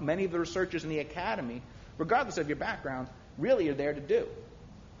what many of the researchers in the academy, regardless of your background, really are there to do.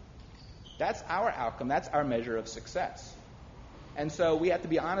 That's our outcome. That's our measure of success. And so we have to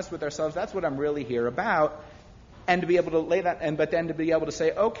be honest with ourselves. That's what I'm really here about. And to be able to lay that, but then to be able to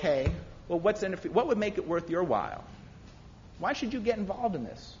say, okay, well, what would make it worth your while? Why should you get involved in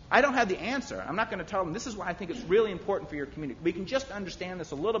this? I don't have the answer. I'm not going to tell them, this is why I think it's really important for your community. We can just understand this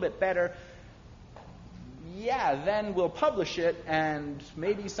a little bit better. Yeah, then we'll publish it, and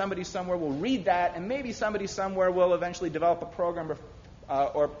maybe somebody somewhere will read that, and maybe somebody somewhere will eventually develop a program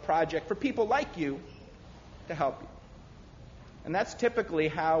or project for people like you to help you. And that's typically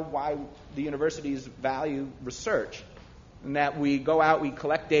why the universities value research, in that we go out, we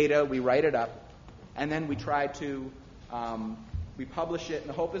collect data, we write it up, and then we try to we publish it, and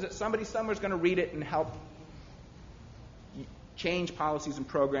the hope is that somebody somewhere is going to read it and help change policies and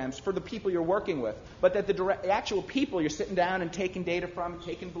programs for the people you're working with, but that the actual people you're sitting down and taking data from,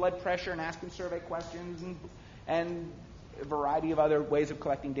 taking blood pressure and asking survey questions and a variety of other ways of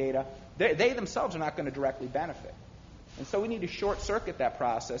collecting data, they themselves are not going to directly benefit. And so we need to short-circuit that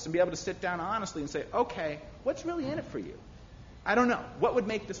process and be able to sit down honestly and say, okay, what's really in it for you? I don't know. What would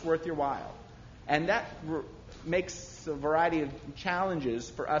make this worth your while? And that makes a variety of challenges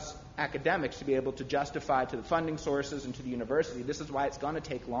for us academics to be able to justify to the funding sources and to the university. This is why it's going to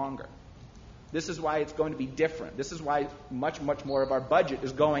take longer. This is why it's going to be different. This is why much, much more of our budget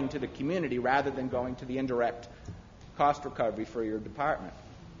is going to the community rather than going to the indirect cost recovery for your department.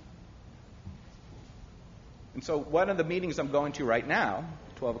 And so one of the meetings I'm going to right now,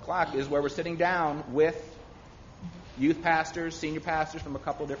 12 o'clock, is where we're sitting down with youth pastors, senior pastors from a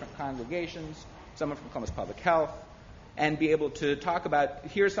couple of different congregations, someone from Columbus Public Health, and be able to talk about,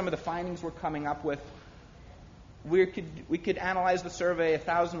 here's some of the findings we're coming up with. We could analyze the survey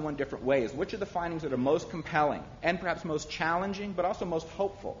 1,001 different ways. Which are the findings that are most compelling and perhaps most challenging, but also most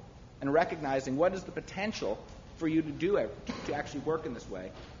hopeful, and recognizing what is the potential for you to do to actually work in this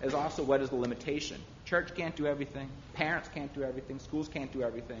way, as also what is the limitation. Church can't do everything. Parents can't do everything. Schools can't do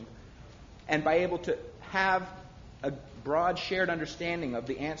everything. And by able to have a broad shared understanding of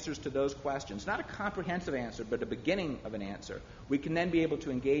the answers to those questions, not a comprehensive answer, but a beginning of an answer, we can then be able to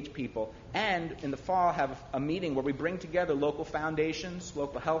engage people and in the fall have a meeting where we bring together local foundations,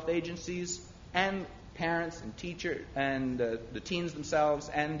 local health agencies, and parents and teachers and the teens themselves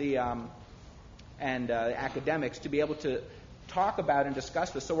and the academics to be able to talk about and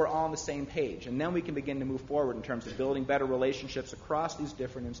discuss this so we're all on the same page. And then we can begin to move forward in terms of building better relationships across these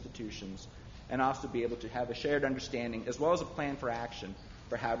different institutions and also be able to have a shared understanding as well as a plan for action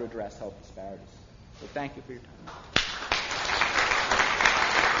for how to address health disparities. So thank you for your time.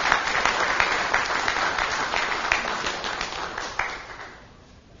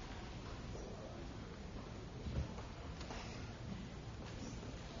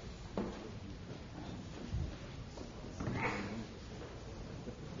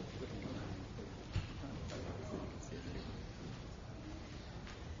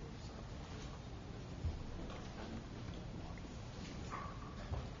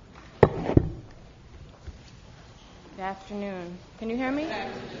 Good afternoon. Can you hear me?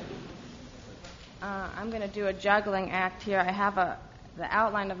 I'm going to do a juggling act here. I have the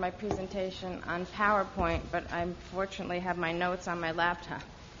outline of my presentation on PowerPoint, but I fortunately have my notes on my laptop.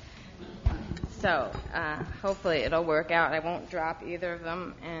 So hopefully it'll work out. I won't drop either of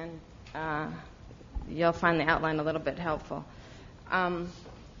them, and you'll find the outline a little bit helpful.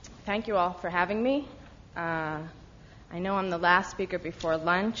 Thank you all for having me. I know I'm the last speaker before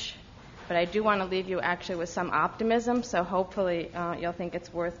lunch, but I do want to leave you actually with some optimism, so hopefully you'll think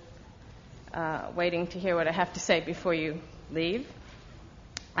it's worth waiting to hear what I have to say before you leave.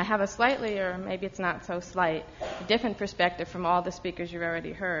 I have a slightly, or maybe it's not so slight, a different perspective from all the speakers you've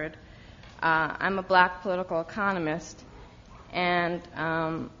already heard. I'm a black political economist, and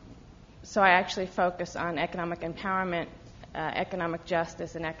so I actually focus on economic empowerment, economic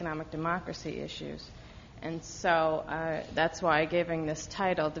justice, and economic democracy issues. And so that's why I'm giving this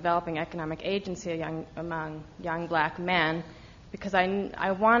title, Developing Economic Agency Among Young Black Men, because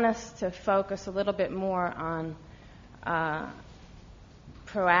I want us to focus a little bit more on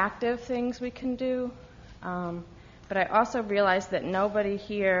proactive things we can do. But I also realize that nobody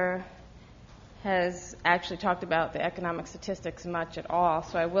here has actually talked about the economic statistics much at all,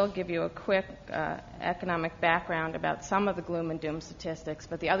 so I will give you a quick economic background about some of the gloom and doom statistics.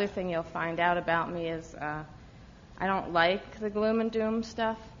 But the other thing you'll find out about me is I don't like the gloom and doom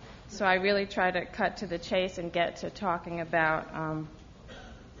stuff, so I really try to cut to the chase and get to talking about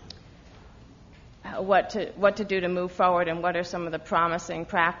what to do to move forward and what are some of the promising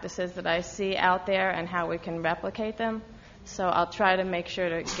practices that I see out there and how we can replicate them. So I'll try to make sure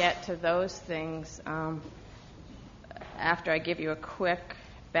to get to those things after I give you a quick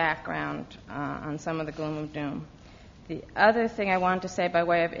background on some of the gloom and doom. The other thing I wanted to say by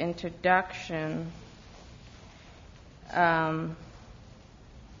way of introduction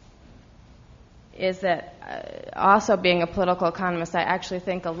is that also being a political economist, I actually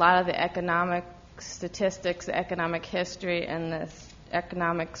think a lot of the economic statistics, the economic history, and the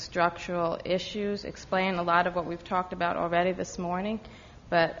economic structural issues explain a lot of what we've talked about already this morning.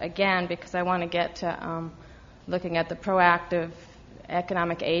 But again, because I want to get to looking at the proactive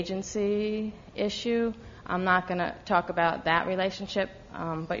economic agency issue, I'm not going to talk about that relationship,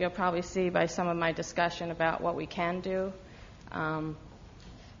 but you'll probably see by some of my discussion about what we can do, how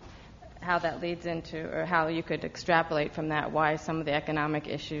that leads into, or how you could extrapolate from that why some of the economic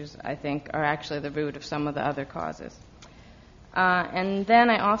issues, I think, are actually the root of some of the other causes. And then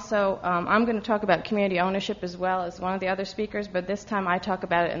I also, I'm going to talk about community ownership as well as one of the other speakers, but this time I talk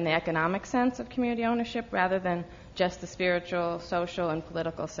about it in the economic sense of community ownership rather than just the spiritual, social, and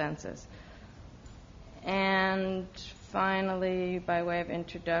political senses. And finally, by way of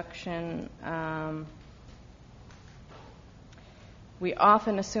introduction, we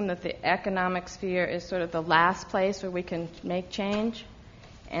often assume that the economic sphere is sort of the last place where we can make change.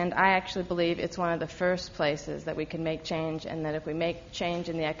 And I actually believe it's one of the first places that we can make change, and that if we make change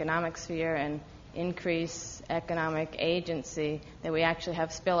in the economic sphere and increase economic agency, that we actually have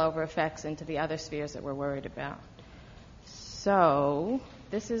spillover effects into the other spheres that we're worried about. So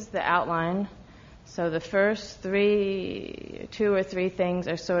this is the outline. So the first two or three things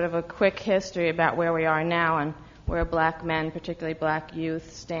are sort of a quick history about where we are now and where black men, particularly black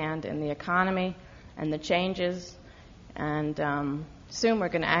youth, stand in the economy and the changes. And soon we're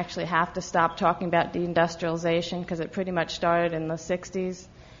going to actually have to stop talking about deindustrialization because it pretty much started in the 60s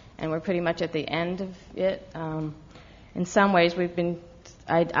and we're pretty much at the end of it. In some ways we've been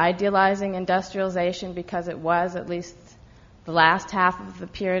idealizing industrialization because it was at least the last half of the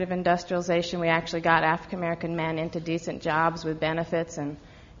period of industrialization. We actually got African American men into decent jobs with benefits and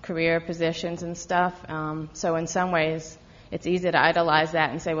career positions and stuff. So in some ways it's easy to idolize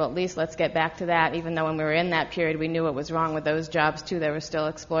that and say, well, at least let's get back to that, even though when we were in that period, we knew what was wrong with those jobs, too. They were still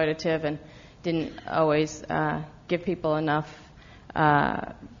exploitative and didn't always give people enough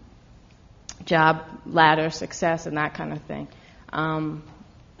job ladder success and that kind of thing.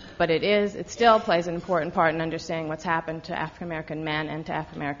 But it still plays an important part in understanding what's happened to African-American men and to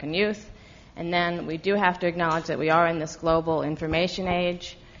African-American youth. And then we do have to acknowledge that we are in this global information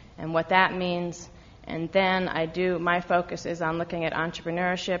age and what that means. And then my focus is on looking at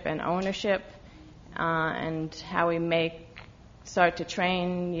entrepreneurship and ownership and how we start to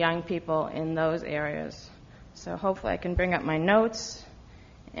train young people in those areas. So hopefully I can bring up my notes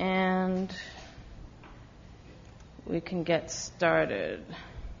and we can get started.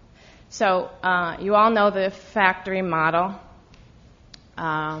 So you all know the factory model.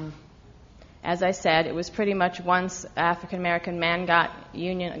 As I said, it was pretty much once African American men got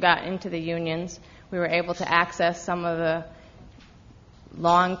into the unions, we were able to access some of the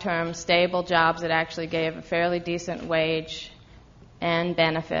long-term stable jobs that actually gave a fairly decent wage and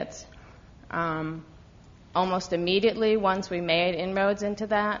benefits. Almost immediately, once we made inroads into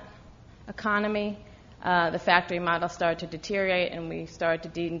that economy, the factory model started to deteriorate and we started to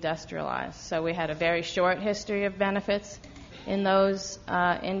deindustrialize. So we had a very short history of benefits in those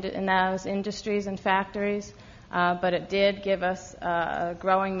industries and factories. But it did give us a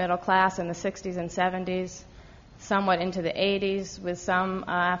growing middle class in the 60s and 70s, somewhat into the 80s, with some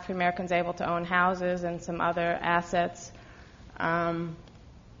African Americans able to own houses and some other assets, and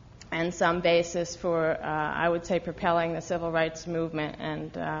some basis for, I would say, propelling the civil rights movement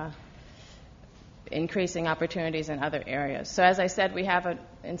and increasing opportunities in other areas. So as I said,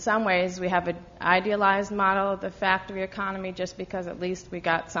 in some ways, we have an idealized model of the factory economy just because at least we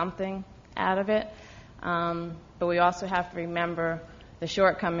got something out of it. But we also have to remember the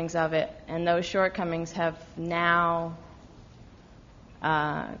shortcomings of it, and those shortcomings have now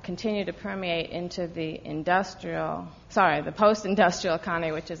continued to permeate into the post-industrial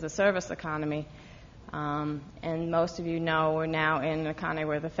economy, which is the service economy. And most of you know we're now in an economy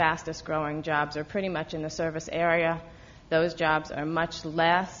where the fastest growing jobs are pretty much in the service area. Those jobs are much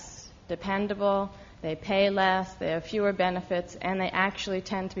less dependable, they pay less, they have fewer benefits, and they actually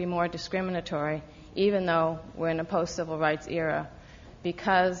tend to be more discriminatory, even though we're in a post-civil rights era.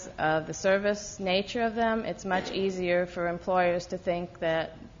 Because of the service nature of them, it's much easier for employers to think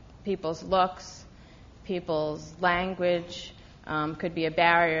that people's looks, people's language, could be a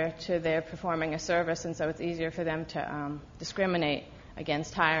barrier to their performing a service, and so it's easier for them to discriminate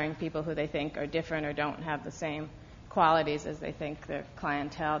against hiring people who they think are different or don't have the same qualities as they think their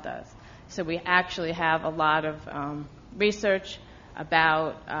clientele does. So we actually have a lot of research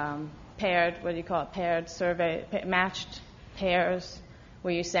about paired survey, matched pairs,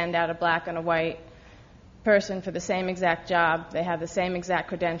 where you send out a black and a white person for the same exact job. They have the same exact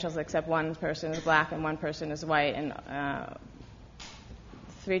credentials, except one person is black and one person is white, and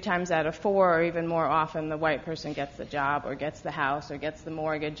 3 times out of 4, or even more often, the white person gets the job or gets the house or gets the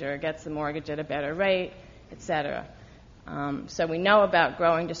mortgage at a better rate, etc. So we know about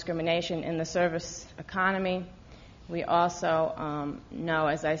growing discrimination in the service economy. We also know,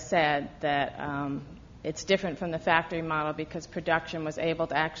 as I said, that it's different from the factory model because production was able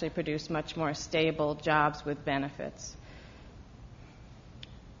to actually produce much more stable jobs with benefits.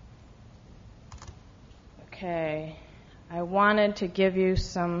 Okay. I wanted to give you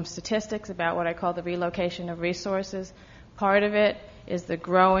some statistics about what I call the relocation of resources. Part of it is the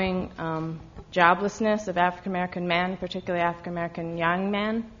growing joblessness of African American men, particularly African American young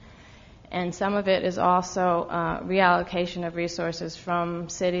men. And some of it is also reallocation of resources from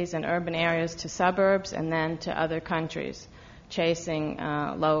cities and urban areas to suburbs and then to other countries, chasing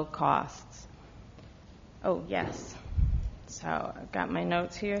low costs. Oh, yes. So I've got my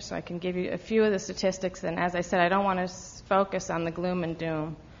notes here so I can give you a few of the statistics. And as I said, I don't want to focus on the gloom and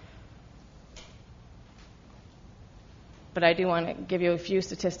doom. But I do want to give you a few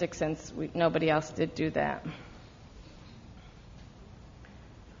statistics since nobody else did do that.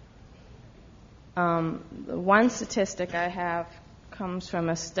 The one statistic I have comes from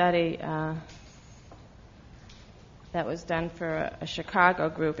a study that was done for a Chicago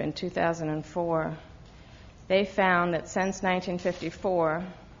group in 2004. They found that since 1954,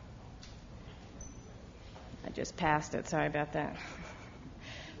 I just passed it, sorry about that.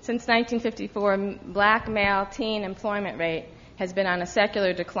 Since 1954, black male teen employment rate has been on a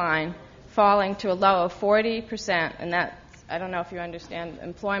secular decline, falling to a low of 40%, and that's, I don't know if you understand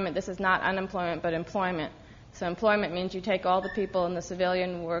employment. This is not unemployment, but employment. So employment means you take all the people in the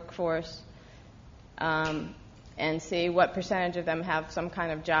civilian workforce and see what percentage of them have some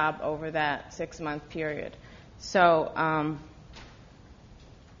kind of job over that 6-month period. So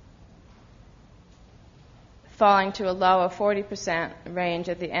falling to a low of 40% range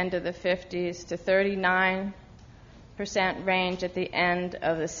at the end of the 50s to 39% range at the end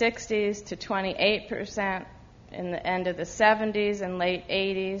of the 60s to 28% in the end of the 70s and late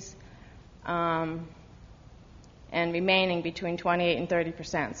 80s, and remaining between 28 and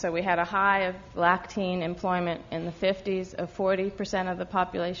 30%. So we had a high of black teen employment in the 50s of 40% of the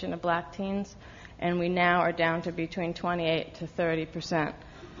population of black teens, and we now are down to between 28 to 30%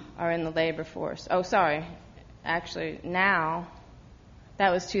 are in the labor force. Oh, sorry. Actually, now,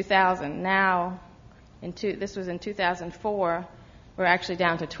 that was 2000. Now, this was in 2004, we're actually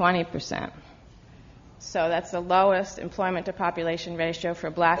down to 20%. So that's the lowest employment to population ratio for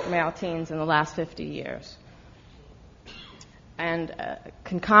black male teens in the last 50 years. And at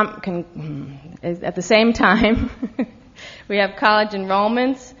the same time, we have college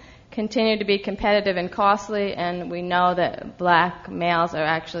enrollments continue to be competitive and costly, and we know that black males are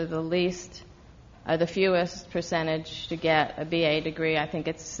actually the fewest percentage to get a BA degree. I think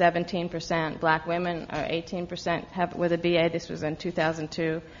it's 17%. Black women are 18% with a BA. This was in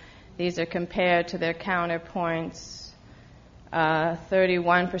 2002. These are compared to their counterpoints.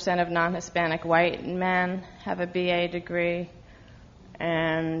 31% of non-Hispanic white men have a BA degree,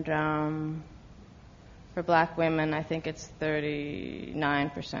 and for black women, I think it's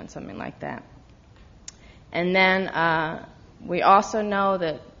 39%, something like that. And then we also know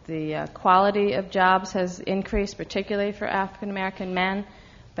that the quality of jobs has increased, particularly for African American men,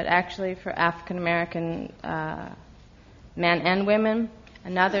 but actually for African American men and women.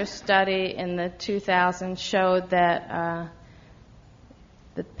 Another study in the 2000s showed that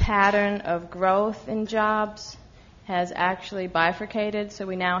the pattern of growth in jobs has actually bifurcated, so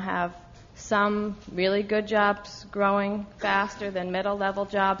we now have some really good jobs growing faster than middle-level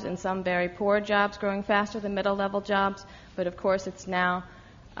jobs and some very poor jobs growing faster than middle-level jobs, but of course it's now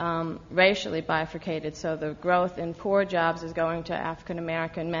racially bifurcated, so the growth in poor jobs is going to African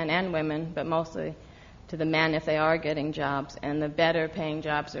American men and women, but mostly to the men if they are getting jobs, and the better paying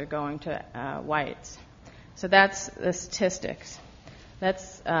jobs are going to whites. So that's the statistics.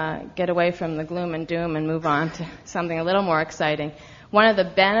 Let's get away from the gloom and doom and move on to something a little more exciting. One of the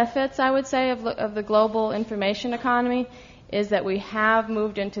benefits, I would say, of the global information economy is that we have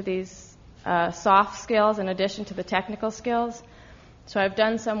moved into these soft skills in addition to the technical skills. So I've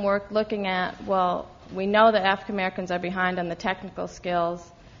done some work looking at, well, we know that African Americans are behind on the technical skills.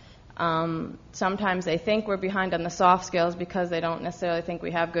 Sometimes they think we're behind on the soft skills because they don't necessarily think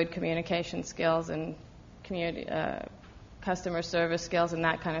we have good communication skills and community, customer service skills and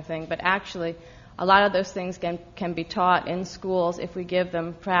that kind of thing. But actually, a lot of those things can be taught in schools if we give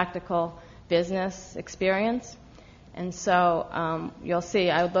them practical business experience. And so you'll see,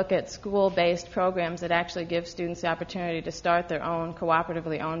 I would look at school-based programs that actually give students the opportunity to start their own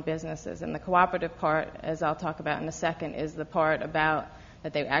cooperatively owned businesses. And the cooperative part, as I'll talk about in a second, is the part about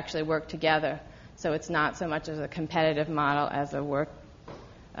that they actually work together. So it's not so much as a competitive model as a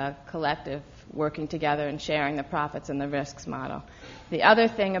collective working together and sharing the profits and the risks model. The other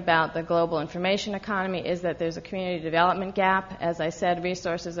thing about the global information economy is that there's a community development gap. As I said,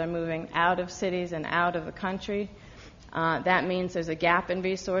 resources are moving out of cities and out of the country. That means there's a gap in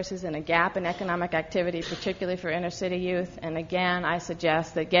resources and a gap in economic activity, particularly for inner city youth. And again, I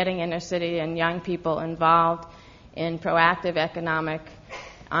suggest that getting inner city and young people involved in proactive economic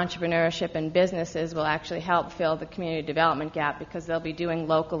entrepreneurship and businesses will actually help fill the community development gap because they'll be doing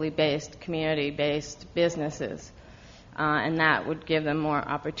locally based, community-based businesses. And that would give them more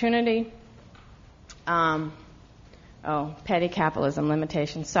opportunity. Petty capitalism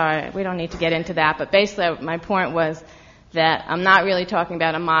limitations. Sorry, we don't need to get into that. But basically, my point was that I'm not really talking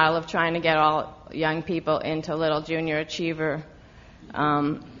about a model of trying to get all young people into little junior achiever,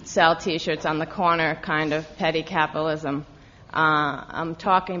 sell T-shirts on the corner kind of petty capitalism. I'm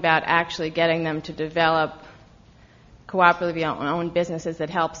talking about actually getting them to develop cooperatively owned businesses that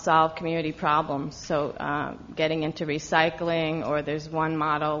help solve community problems. So getting into recycling, or there's one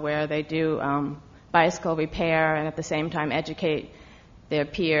model where they do bicycle repair and at the same time educate their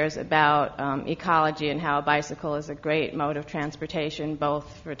peers about ecology and how a bicycle is a great mode of transportation,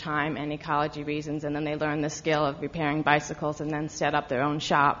 both for time and ecology reasons. And then they learn the skill of repairing bicycles and then set up their own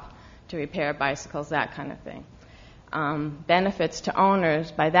shop to repair bicycles, that kind of thing. Benefits to owners,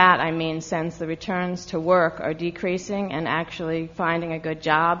 by that I mean since the returns to work are decreasing and actually finding a good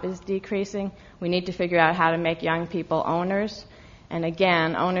job is decreasing, we need to figure out how to make young people owners. And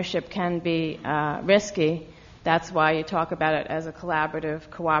again, ownership can be risky. That's why you talk about it as a collaborative,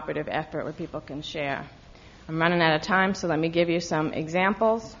 cooperative effort where people can share. I'm running out of time, so let me give you some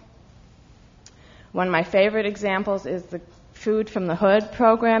examples. One of my favorite examples is the Food from the Hood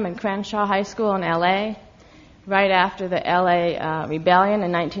program in Crenshaw High School in L.A. Right after the L.A. rebellion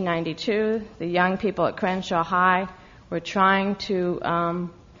in 1992, the young people at Crenshaw High were trying to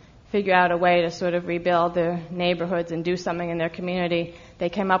figure out a way to sort of rebuild their neighborhoods and do something in their community. They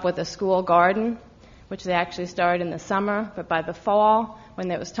came up with a school garden, which they actually started in the summer, but by the fall, when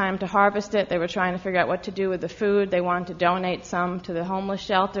it was time to harvest it, they were trying to figure out what to do with the food. They wanted to donate some to the homeless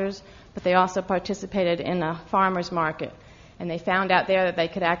shelters, but they also participated in a farmer's market. And they found out there that they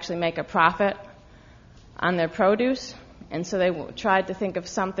could actually make a profit on their produce, and so they tried to think of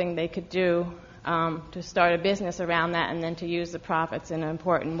something they could do to start a business around that and then to use the profits in an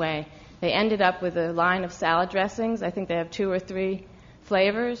important way. They ended up with a line of salad dressings. I think they have 2 or 3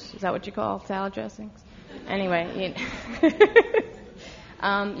 flavors. Is that what you call salad dressings? Anyway,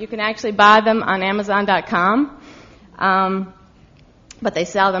 you can actually buy them on Amazon.com, but they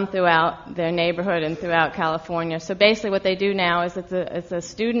sell them throughout their neighborhood and throughout California. So basically what they do now is it's a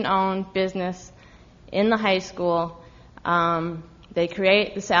student-owned business in the high school. They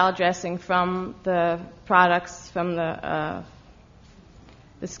create the salad dressing from the products from the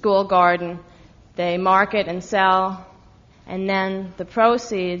school garden. They market and sell, and then the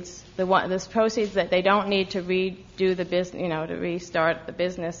proceeds, the proceeds that they don't need to redo the business, to restart the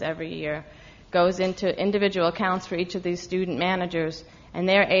business every year, goes into individual accounts for each of these student managers, and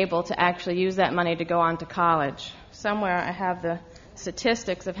they're able to actually use that money to go on to college. Somewhere I have the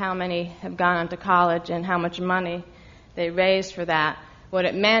statistics of how many have gone on to college and how much money they raised for that. What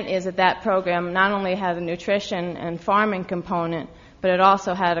it meant is that program not only had a nutrition and farming component, but it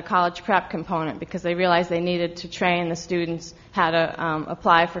also had a college prep component because they realized they needed to train the students how to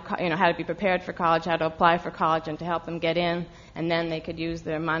apply for, how to be prepared for college, how to apply for college, and to help them get in, and then they could use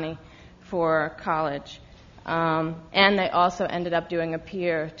their money for college. And they also ended up doing a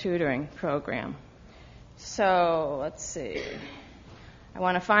peer tutoring program. So let's see. I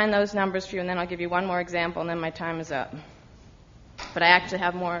want to find those numbers for you, and then I'll give you one more example, and then my time is up. But I actually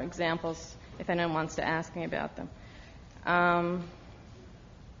have more examples if anyone wants to ask me about them.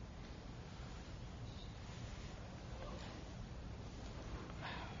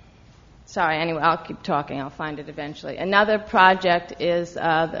 Sorry, anyway, I'll keep talking. I'll find it eventually. Another project is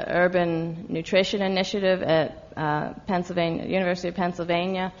the Urban Nutrition Initiative at University of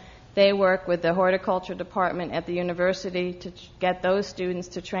Pennsylvania. They work with the horticulture department at the university to get those students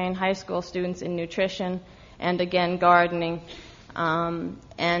to train high school students in nutrition and, again, gardening,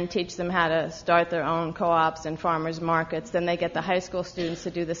 and teach them how to start their own co-ops and farmers markets. Then they get the high school students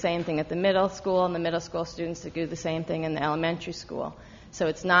to do the same thing at the middle school, and the middle school students to do the same thing in the elementary school. So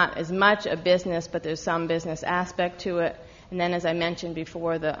it's not as much a business, but there's some business aspect to it. And then, as I mentioned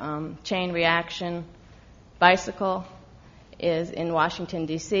before, the Chain Reaction bicycle is in Washington,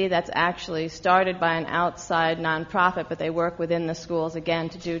 D.C. That's actually started by an outside nonprofit, but they work within the schools, again,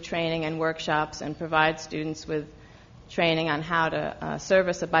 to do training and workshops and provide students with training on how to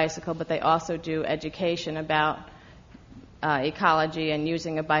service a bicycle, but they also do education about ecology and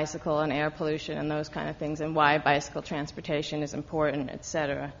using a bicycle and air pollution and those kind of things and why bicycle transportation is important,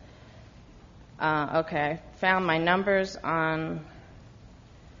 etc. Okay, I found my numbers on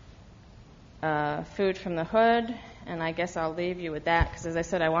Food from the Hood, and I guess I'll leave you with that because, as I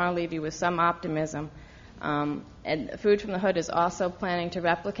said, I want to leave you with some optimism. And Food from the Hood is also planning to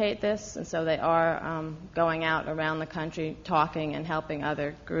replicate this, and so they are going out around the country talking and helping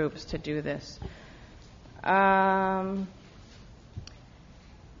other groups to do this.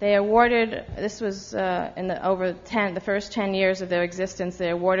 They awarded, this was in the first 10 years of their existence, they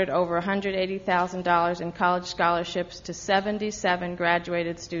awarded over $180,000 in college scholarships to 77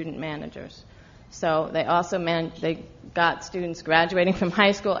 graduated student managers. So they also they got students graduating from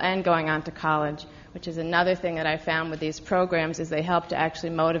high school and going on to college, which is another thing that I found with these programs is they help to actually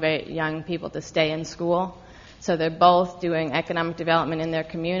motivate young people to stay in school. So they're both doing economic development in their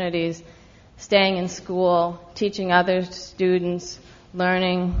communities, staying in school, teaching other students,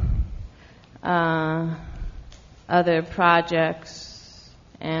 learning other projects,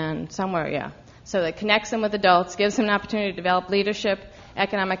 and somewhere, So it connects them with adults, gives them an opportunity to develop leadership,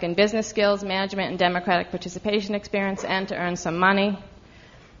 economic and business skills, management and democratic participation experience, and to earn some money,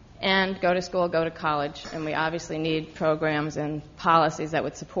 and go to school, go to college. And we obviously need programs and policies that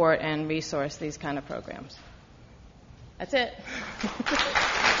would support and resource these kind of programs. That's it.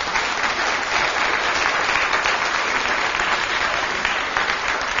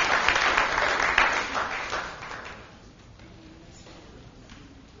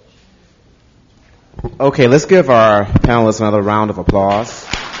 Okay, let's give our panelists another round of applause.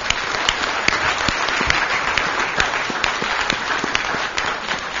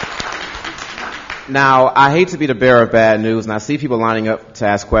 Now, I hate to be the bearer of bad news, and I see people lining up to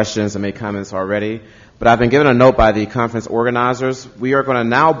ask questions and make comments already, but I've been given a note by the conference organizers. We are going to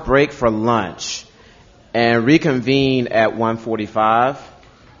now break for lunch and reconvene at 1:45.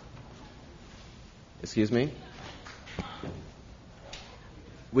 Excuse me?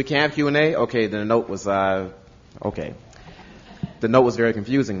 We can't have Q&A? Okay, then the note was, okay. The note was very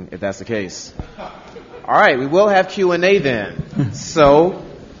confusing, if that's the case. All right, we will have Q&A then. So,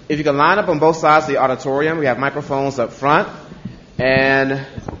 if you can line up on both sides of the auditorium, we have microphones up front, and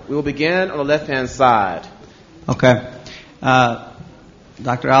we will begin on the left-hand side. Okay.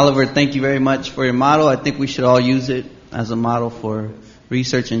 Dr. Oliver, thank you very much for your model. I think we should all use it as a model for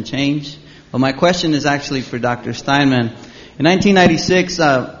research and change. But my question is actually for Dr. Steinman. In 1996,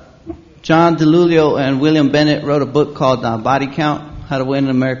 John DiIulio and William Bennett wrote a book called Body Count, How to Win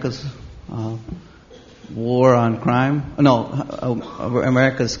America's War on Crime.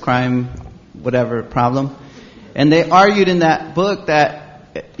 America's Crime, whatever problem. And they argued in that book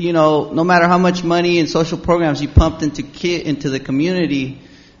that, no matter how much money and social programs you pumped into the community,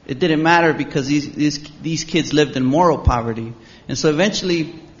 it didn't matter because these kids lived in moral poverty. And so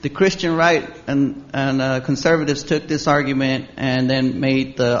eventually the Christian right and conservatives took this argument and then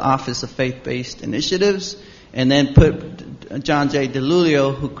made the Office of Faith-Based Initiatives and then put John J.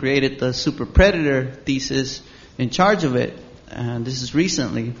 DiIulio, who created the super predator thesis, in charge of it. And this is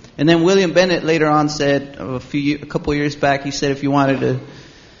recently. And then William Bennett later on said, a couple years back, he said if you wanted to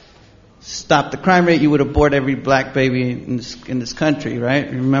stop the crime rate, you would abort every black baby in this country, right?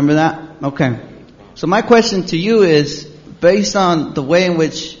 You remember that? Okay. So my question to you is, based on the way in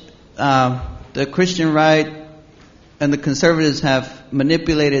which the Christian right and the conservatives have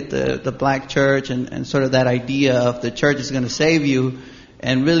manipulated the black church and sort of that idea of the church is going to save you,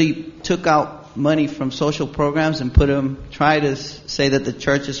 and really took out money from social programs and try to say that the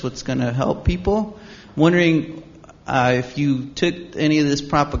church is what's going to help people, wondering if you took any of this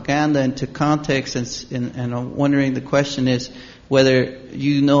propaganda into context, and I'm wondering, the question is whether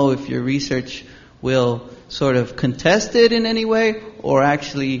if your research will sort of contest it in any way, or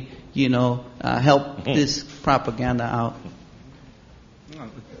actually, help this propaganda out.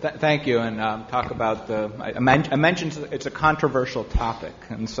 Thank you, and talk about I mentioned it's a controversial topic,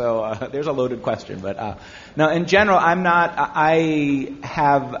 and so there's a loaded question. But no, in general, I'm not. I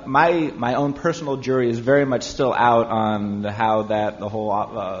have my own personal jury is very much still out on how that the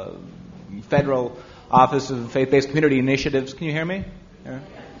whole federal Office of Faith-Based Community Initiatives. Can you hear me? Yeah.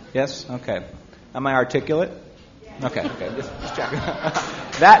 Yes. Okay. Am I articulate? Okay. Just check.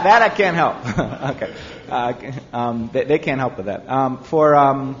 that I can't help. Okay. They can't help with that.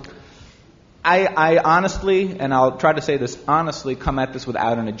 I honestly, and I'll try to say this honestly, come at this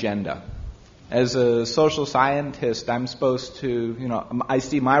without an agenda. As a social scientist, I'm supposed to, I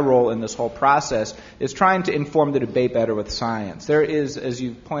see my role in this whole process is trying to inform the debate better with science. There is, as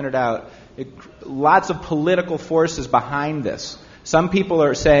you pointed out, lots of political forces behind this. Some people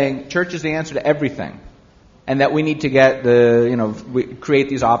are saying church is the answer to everything, and that we need to get create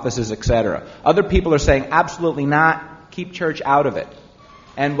these offices, etc. Other people are saying absolutely not, keep church out of it.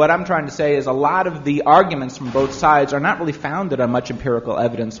 And what I'm trying to say is a lot of the arguments from both sides are not really founded on much empirical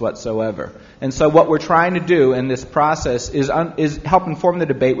evidence whatsoever. And so what we're trying to do in this process is help inform the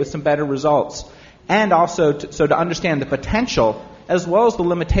debate with some better results, and also to understand the potential as well as the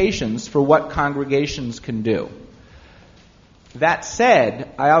limitations for what congregations can do. That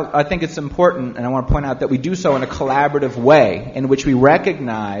said, I think it's important, and I want to point out that we do so in a collaborative way in which we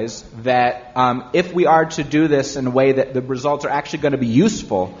recognize that if we are to do this in a way that the results are actually going to be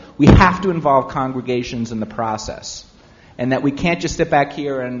useful, we have to involve congregations in the process. And that we can't just sit back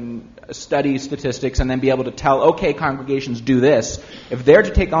here and study statistics and then be able to tell, okay, congregations do this. If they're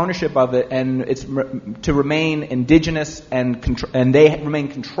to take ownership of it and it's to remain indigenous and they remain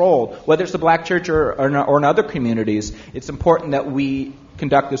controlled, whether it's the black church or in other communities, it's important that we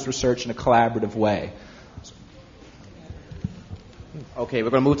conduct this research in a collaborative way. Okay, we're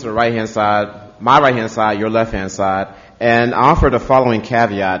going to move to the right-hand side, my right-hand side, your left-hand side, and I offer the following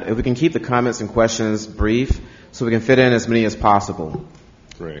caveat. If we can keep the comments and questions brief so we can fit in as many as possible.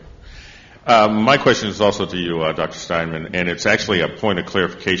 Great. My question is also to you, Dr. Steinman, and it's actually a point of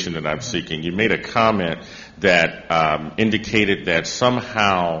clarification that I'm seeking. You made a comment that indicated that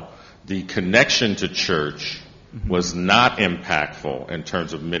somehow the connection to church was not impactful in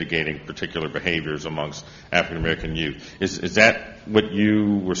terms of mitigating particular behaviors amongst African American youth. Is that what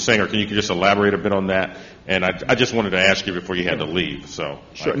you were saying, or can you just elaborate a bit on that? And I just wanted to ask you before you had to leave. So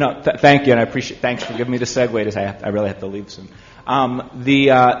sure. No, thank you, and I appreciate. Thanks for giving me the segue to say I really have to leave soon.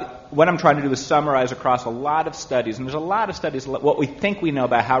 What I'm trying to do is summarize across a lot of studies, and there's a lot of studies what we think we know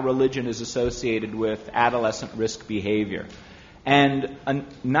about how religion is associated with adolescent risk behavior. And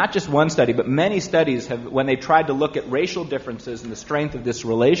not just one study, but many studies have, when they tried to look at racial differences and the strength of this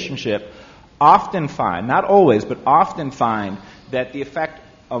relationship, often find, not always, but often find that the effect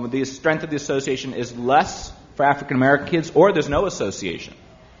of the strength of the association is less for African American kids, or there's no association.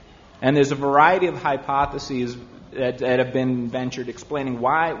 And there's a variety of hypotheses that have been ventured explaining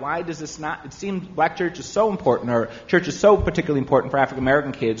why does this not, it seems black church is so important, or church is so particularly important for African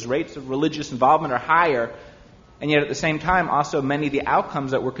American kids, rates of religious involvement are higher, and yet at the same time also many of the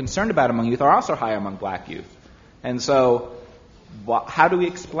outcomes that we're concerned about among youth are also higher among black youth. And so how do we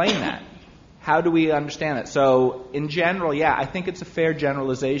explain that? How do we understand that? So in general, yeah, I think it's a fair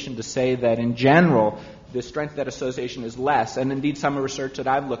generalization to say that in general the strength of that association is less, and indeed some research that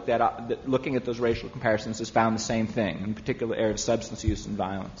I've looked at, looking at those racial comparisons, has found the same thing, in particular area of substance use and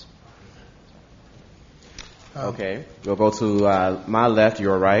violence. Okay, we'll go to my left,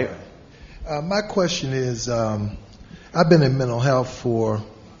 your right. My question is, I've been in mental health for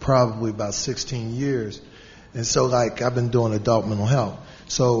probably about 16 years, and so I've been doing adult mental health.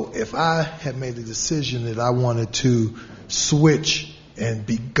 So if I had made a decision that I wanted to switch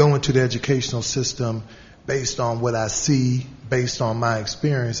and go into the educational system based on what I see, based on my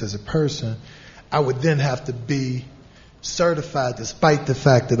experience as a person, I would then have to be certified, despite the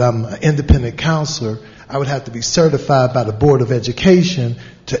fact that I'm an independent counselor, I would have to be certified by the Board of Education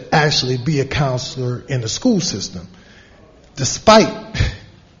to actually be a counselor in the school system, despite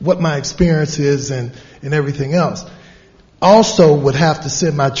what my experience is and everything else. Also would have to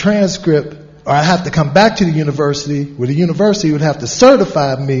send my transcript, or I have to come back to the university, where the university would have to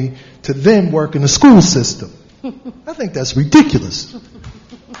certify me to then work in the school system. I think that's ridiculous.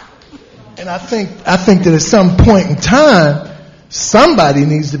 And I think that at some point in time, somebody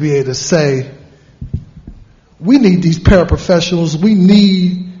needs to be able to say, we need these paraprofessionals, we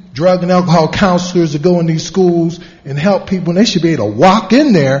need drug and alcohol counselors to go in these schools and help people, and they should be able to walk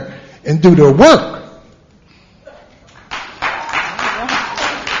in there and do their work.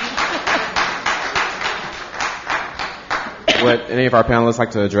 Would any of our panelists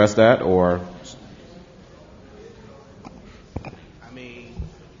like to address that, or? I mean,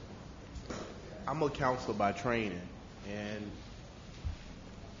 I'm a counselor by training, and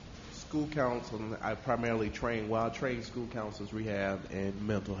school counseling, I primarily train, I train school counselors, rehab, and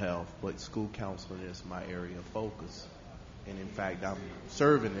mental health, but school counseling is my area of focus. And in fact, I'm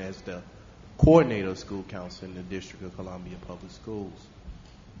serving as the coordinator of school counseling in the District of Columbia Public Schools.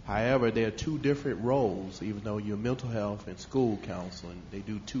 However, there are two different roles. Even though you're mental health and school counseling, they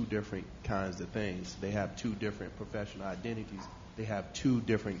do two different kinds of things. They have two different professional identities. They have two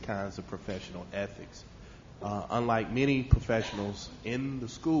different kinds of professional ethics. Unlike many professionals in the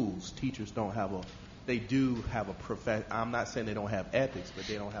schools, teachers don't have they do have a I'm not saying they don't have ethics, but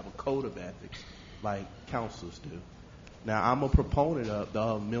they don't have a code of ethics like counselors do. Now, I'm a proponent of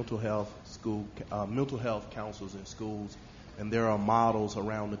the mental health counselors in schools, and there are models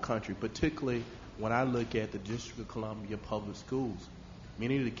around the country, particularly when I look at the District of Columbia Public Schools.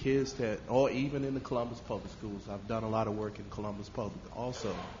 Many of the kids or even in the Columbus Public Schools, I've done a lot of work in Columbus Public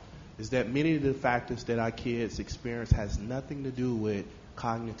also, is that many of the factors that our kids experience has nothing to do with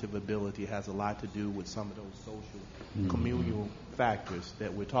cognitive ability. It has a lot to do with some of those social, communal factors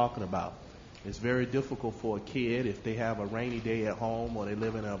that we're talking about. It's very difficult for a kid, if they have a rainy day at home or they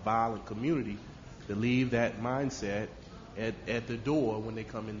live in a violent community, to leave that mindset at the door when they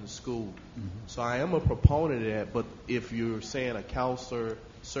come into school. Mm-hmm. So I am a proponent of that, but if you're saying a counselor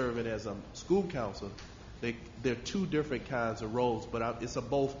serving as a school counselor, they're two different kinds of roles, but it's a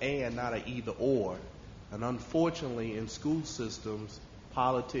both and, not an either or. And unfortunately, in school systems,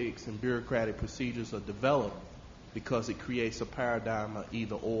 politics and bureaucratic procedures are developed because it creates a paradigm of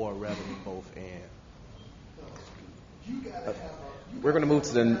either or rather than both and. We're going to move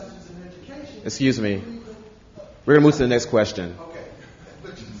to the. Excuse me. We're going to move to the next question. Okay.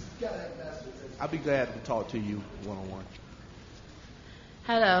 But you got to have master's. I'll be glad to talk to you one-on-one.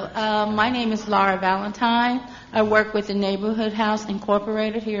 Hello. My name is Laura Valentine. I work with the Neighborhood House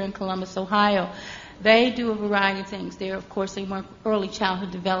Incorporated here in Columbus, Ohio. They do a variety of things. They work early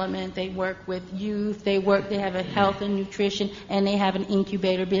childhood development. They work with youth. They have a health and nutrition, and they have an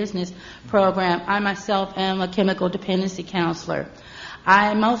incubator business program. I myself am a chemical dependency counselor.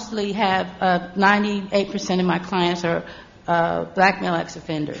 I mostly have 98% of my clients are black male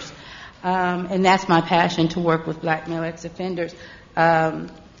ex-offenders, and that's my passion, to work with black male ex-offenders.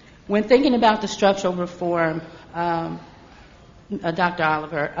 When thinking about the structural reform, Dr.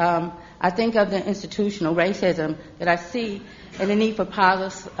 Oliver, I think of the institutional racism that I see and the need for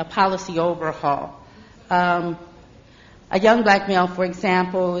a policy overhaul. A young black male, for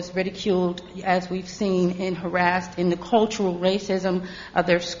example, is ridiculed, as we've seen, and harassed in the cultural racism of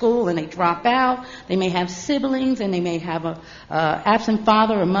their school, and they drop out. They may have siblings, and they may have a absent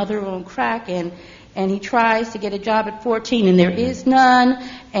father or mother on crack, and he tries to get a job at 14, and there is none,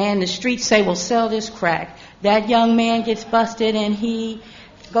 and the streets say, well, sell this crack. That young man gets busted, and he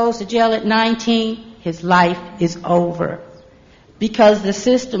goes to jail at 19. His life is over because the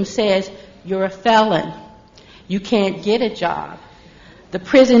system says you're a felon. You can't get a job. The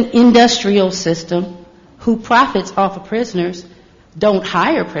prison industrial system, who profits off of prisoners, don't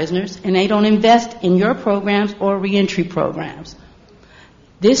hire prisoners, and they don't invest in your programs or reentry programs.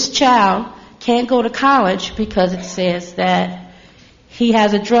 This child can't go to college because it says that he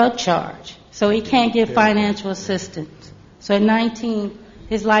has a drug charge, so he can't get financial assistance. So at 19,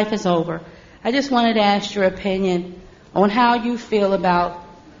 his life is over. I just wanted to ask your opinion on how you feel about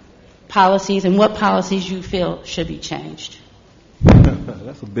policies and what policies you feel should be changed.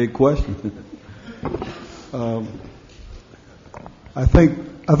 That's a big question. I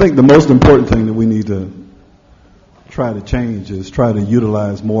think the most important thing that we need to try to change is try to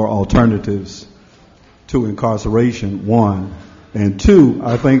utilize more alternatives to incarceration, one. And two,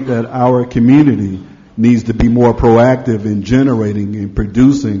 I think that our community needs to be more proactive in generating and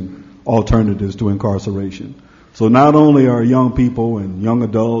producing alternatives to incarceration. So not only are young people and young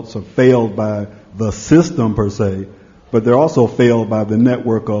adults are failed by the system per se, but they're also failed by the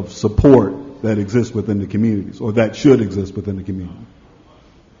network of support that exists within the communities, or that should exist within the community.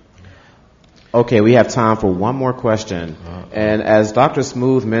 Okay, we have time for one more question. And as Dr.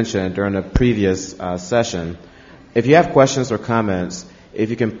 Smooth mentioned during the previous session, if you have questions or comments, if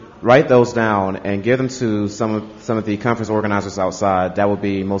you can write those down and give them to some of the conference organizers outside, that would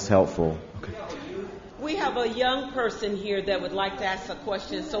be most helpful. Okay. We have a young person here that would like to ask a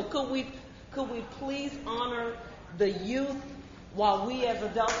question. So could we please honor the youth while we as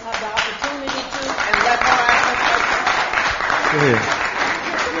adults have the opportunity to, and let her ask a question?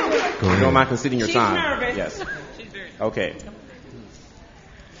 Go ahead. You don't mind conceding your time? She's nervous. Yes. She's very nervous. Okay.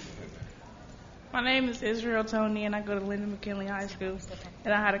 My name is Israel Tony, and I go to Lyndon McKinley High School.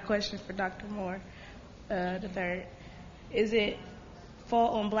 And I had a question for Dr. Moore, the third. Is it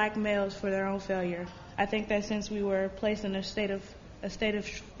fault on black males for their own failure. I think that since we were placed in a state of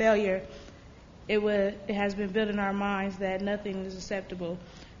failure, it has been built in our minds that nothing is acceptable.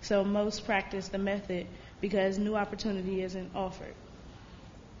 So most practice the method because new opportunity isn't offered.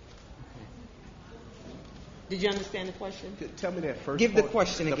 Did you understand the question? Tell me that first Give the part.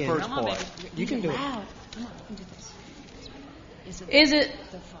 question The again. first part. You can do it.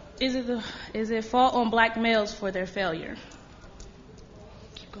 Is it fault on black males for their failure?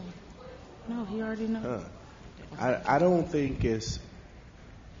 Keep going. No, he already knows. I don't think it's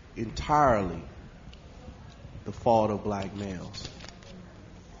entirely the fault of black males.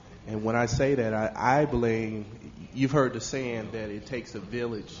 And when I say that, I believe, you've heard the saying that it takes a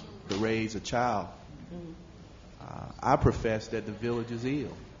village to raise a child. I profess that the village is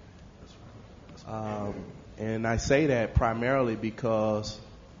ill. And I say that primarily because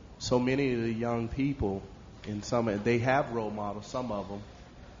so many of the young people, they have role models, some of them,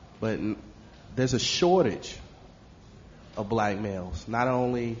 but there's a shortage of black males. Not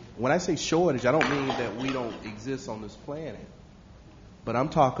only, when I say shortage, I don't mean that we don't exist on this planet, but I'm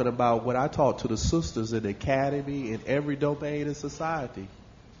talking about what I taught to the sisters at the academy in every domain in society.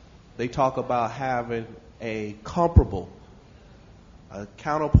 They talk about having a comparable, a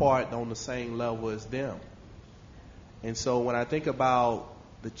counterpart on the same level as them. And so when I think about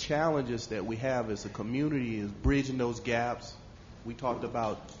the challenges that we have as a community is bridging those gaps. We talked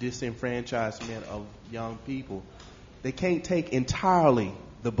about disenfranchisement of young people. They can't take entirely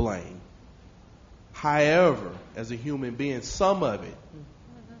the blame. However, as a human being, some of it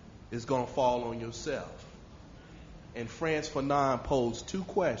is going to fall on yourself. And Frantz Fanon posed two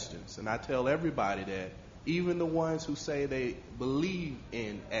questions, and I tell everybody that, even the ones who say they believe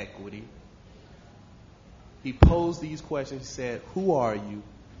in equity, he posed these questions. He said, who are you?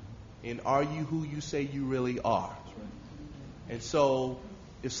 And are you who you say you really are? And so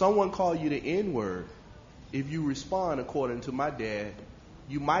if someone calls you the N-word, if you respond according to my dad,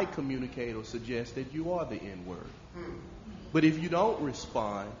 you might communicate or suggest that you are the N-word. But if you don't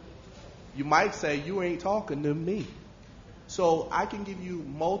respond, you might say you ain't talking to me. So I can give you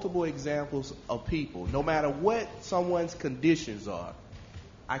multiple examples of people. No matter what someone's conditions are,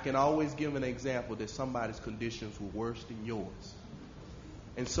 I can always give an example that somebody's conditions were worse than yours.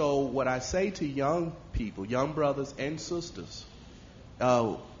 And so what I say to young people, young brothers and sisters,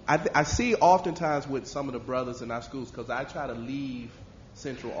 I see oftentimes with some of the brothers in our schools, because I try to leave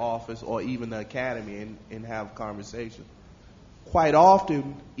central office or even the academy and have conversation. Quite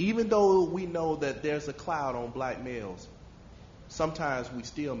often, even though we know that there's a cloud on black males, sometimes we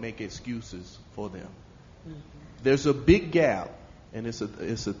still make excuses for them. Mm-hmm. There's a big gap, and it's a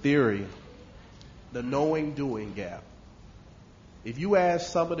theory, the knowing-doing gap. If you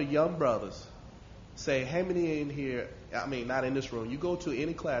ask some of the young brothers, say, how many in here, I mean, not in this room, you go to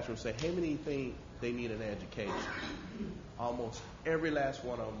any classroom, say, how many think they need an education? Almost every last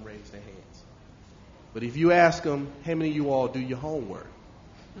one of them raise their hands. But if you ask them, how many of you all do your homework?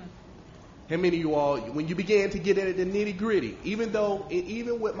 How many of you all, when you begin to get into the nitty-gritty,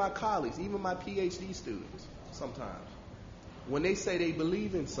 even with my colleagues, even my PhD students, sometimes, when they say they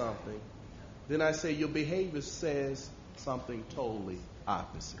believe in something, then I say your behavior says something totally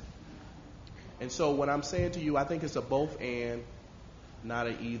opposite. And so what I'm saying to you, I think it's a both and, not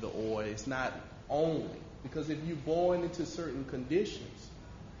an either or. It's not only. Because if you're born into certain conditions,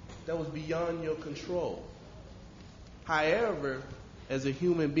 that was beyond your control. However, as a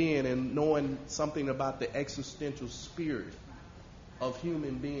human being and knowing something about the existential spirit of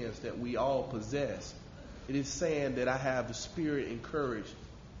human beings that we all possess, it is saying that I have the spirit and courage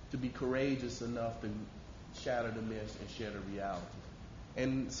to be courageous enough to shatter the myths and share the reality.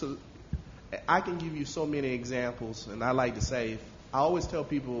 And so I can give you so many examples, and I like to say, I always tell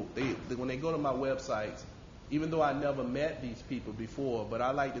people when they go to my websites, even though I never met these people before, but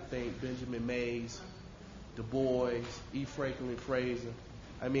I like to think Benjamin Mays, Du Bois, E. Franklin Fraser.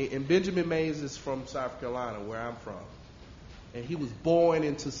 I mean, and Benjamin Mays is from South Carolina, where I'm from. And he was born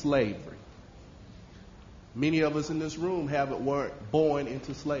into slavery. Many of us in this room weren't born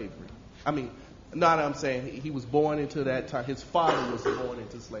into slavery. I mean, not I'm saying he was born into that time. His father was born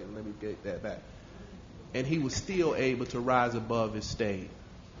into slavery. Let me get that back. And he was still able to rise above his state.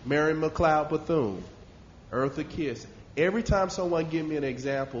 Mary McLeod Bethune, Eartha Kitt. Every time someone give me an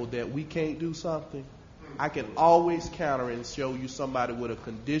example that we can't do something, I can always counter and show you somebody with a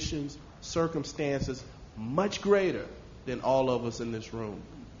conditions, circumstances much greater than all of us in this room.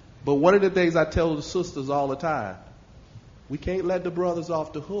 But one of the things I tell the sisters all the time, we can't let the brothers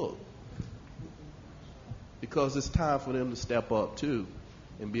off the hook, because it's time for them to step up too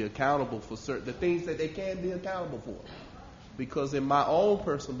and be accountable for the things that they can be accountable for. Because in my own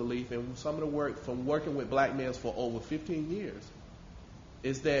personal belief, and some of the work from working with black males for over 15 years,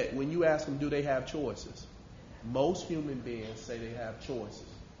 is that when you ask them, do they have choices? Most human beings say they have choices,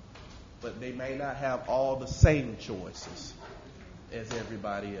 but they may not have all the same choices as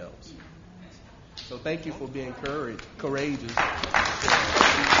everybody else. So thank you for being courageous.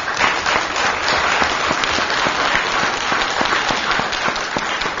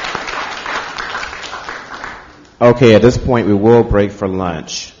 Okay, at this point we will break for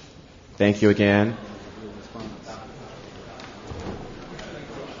lunch. Thank you again.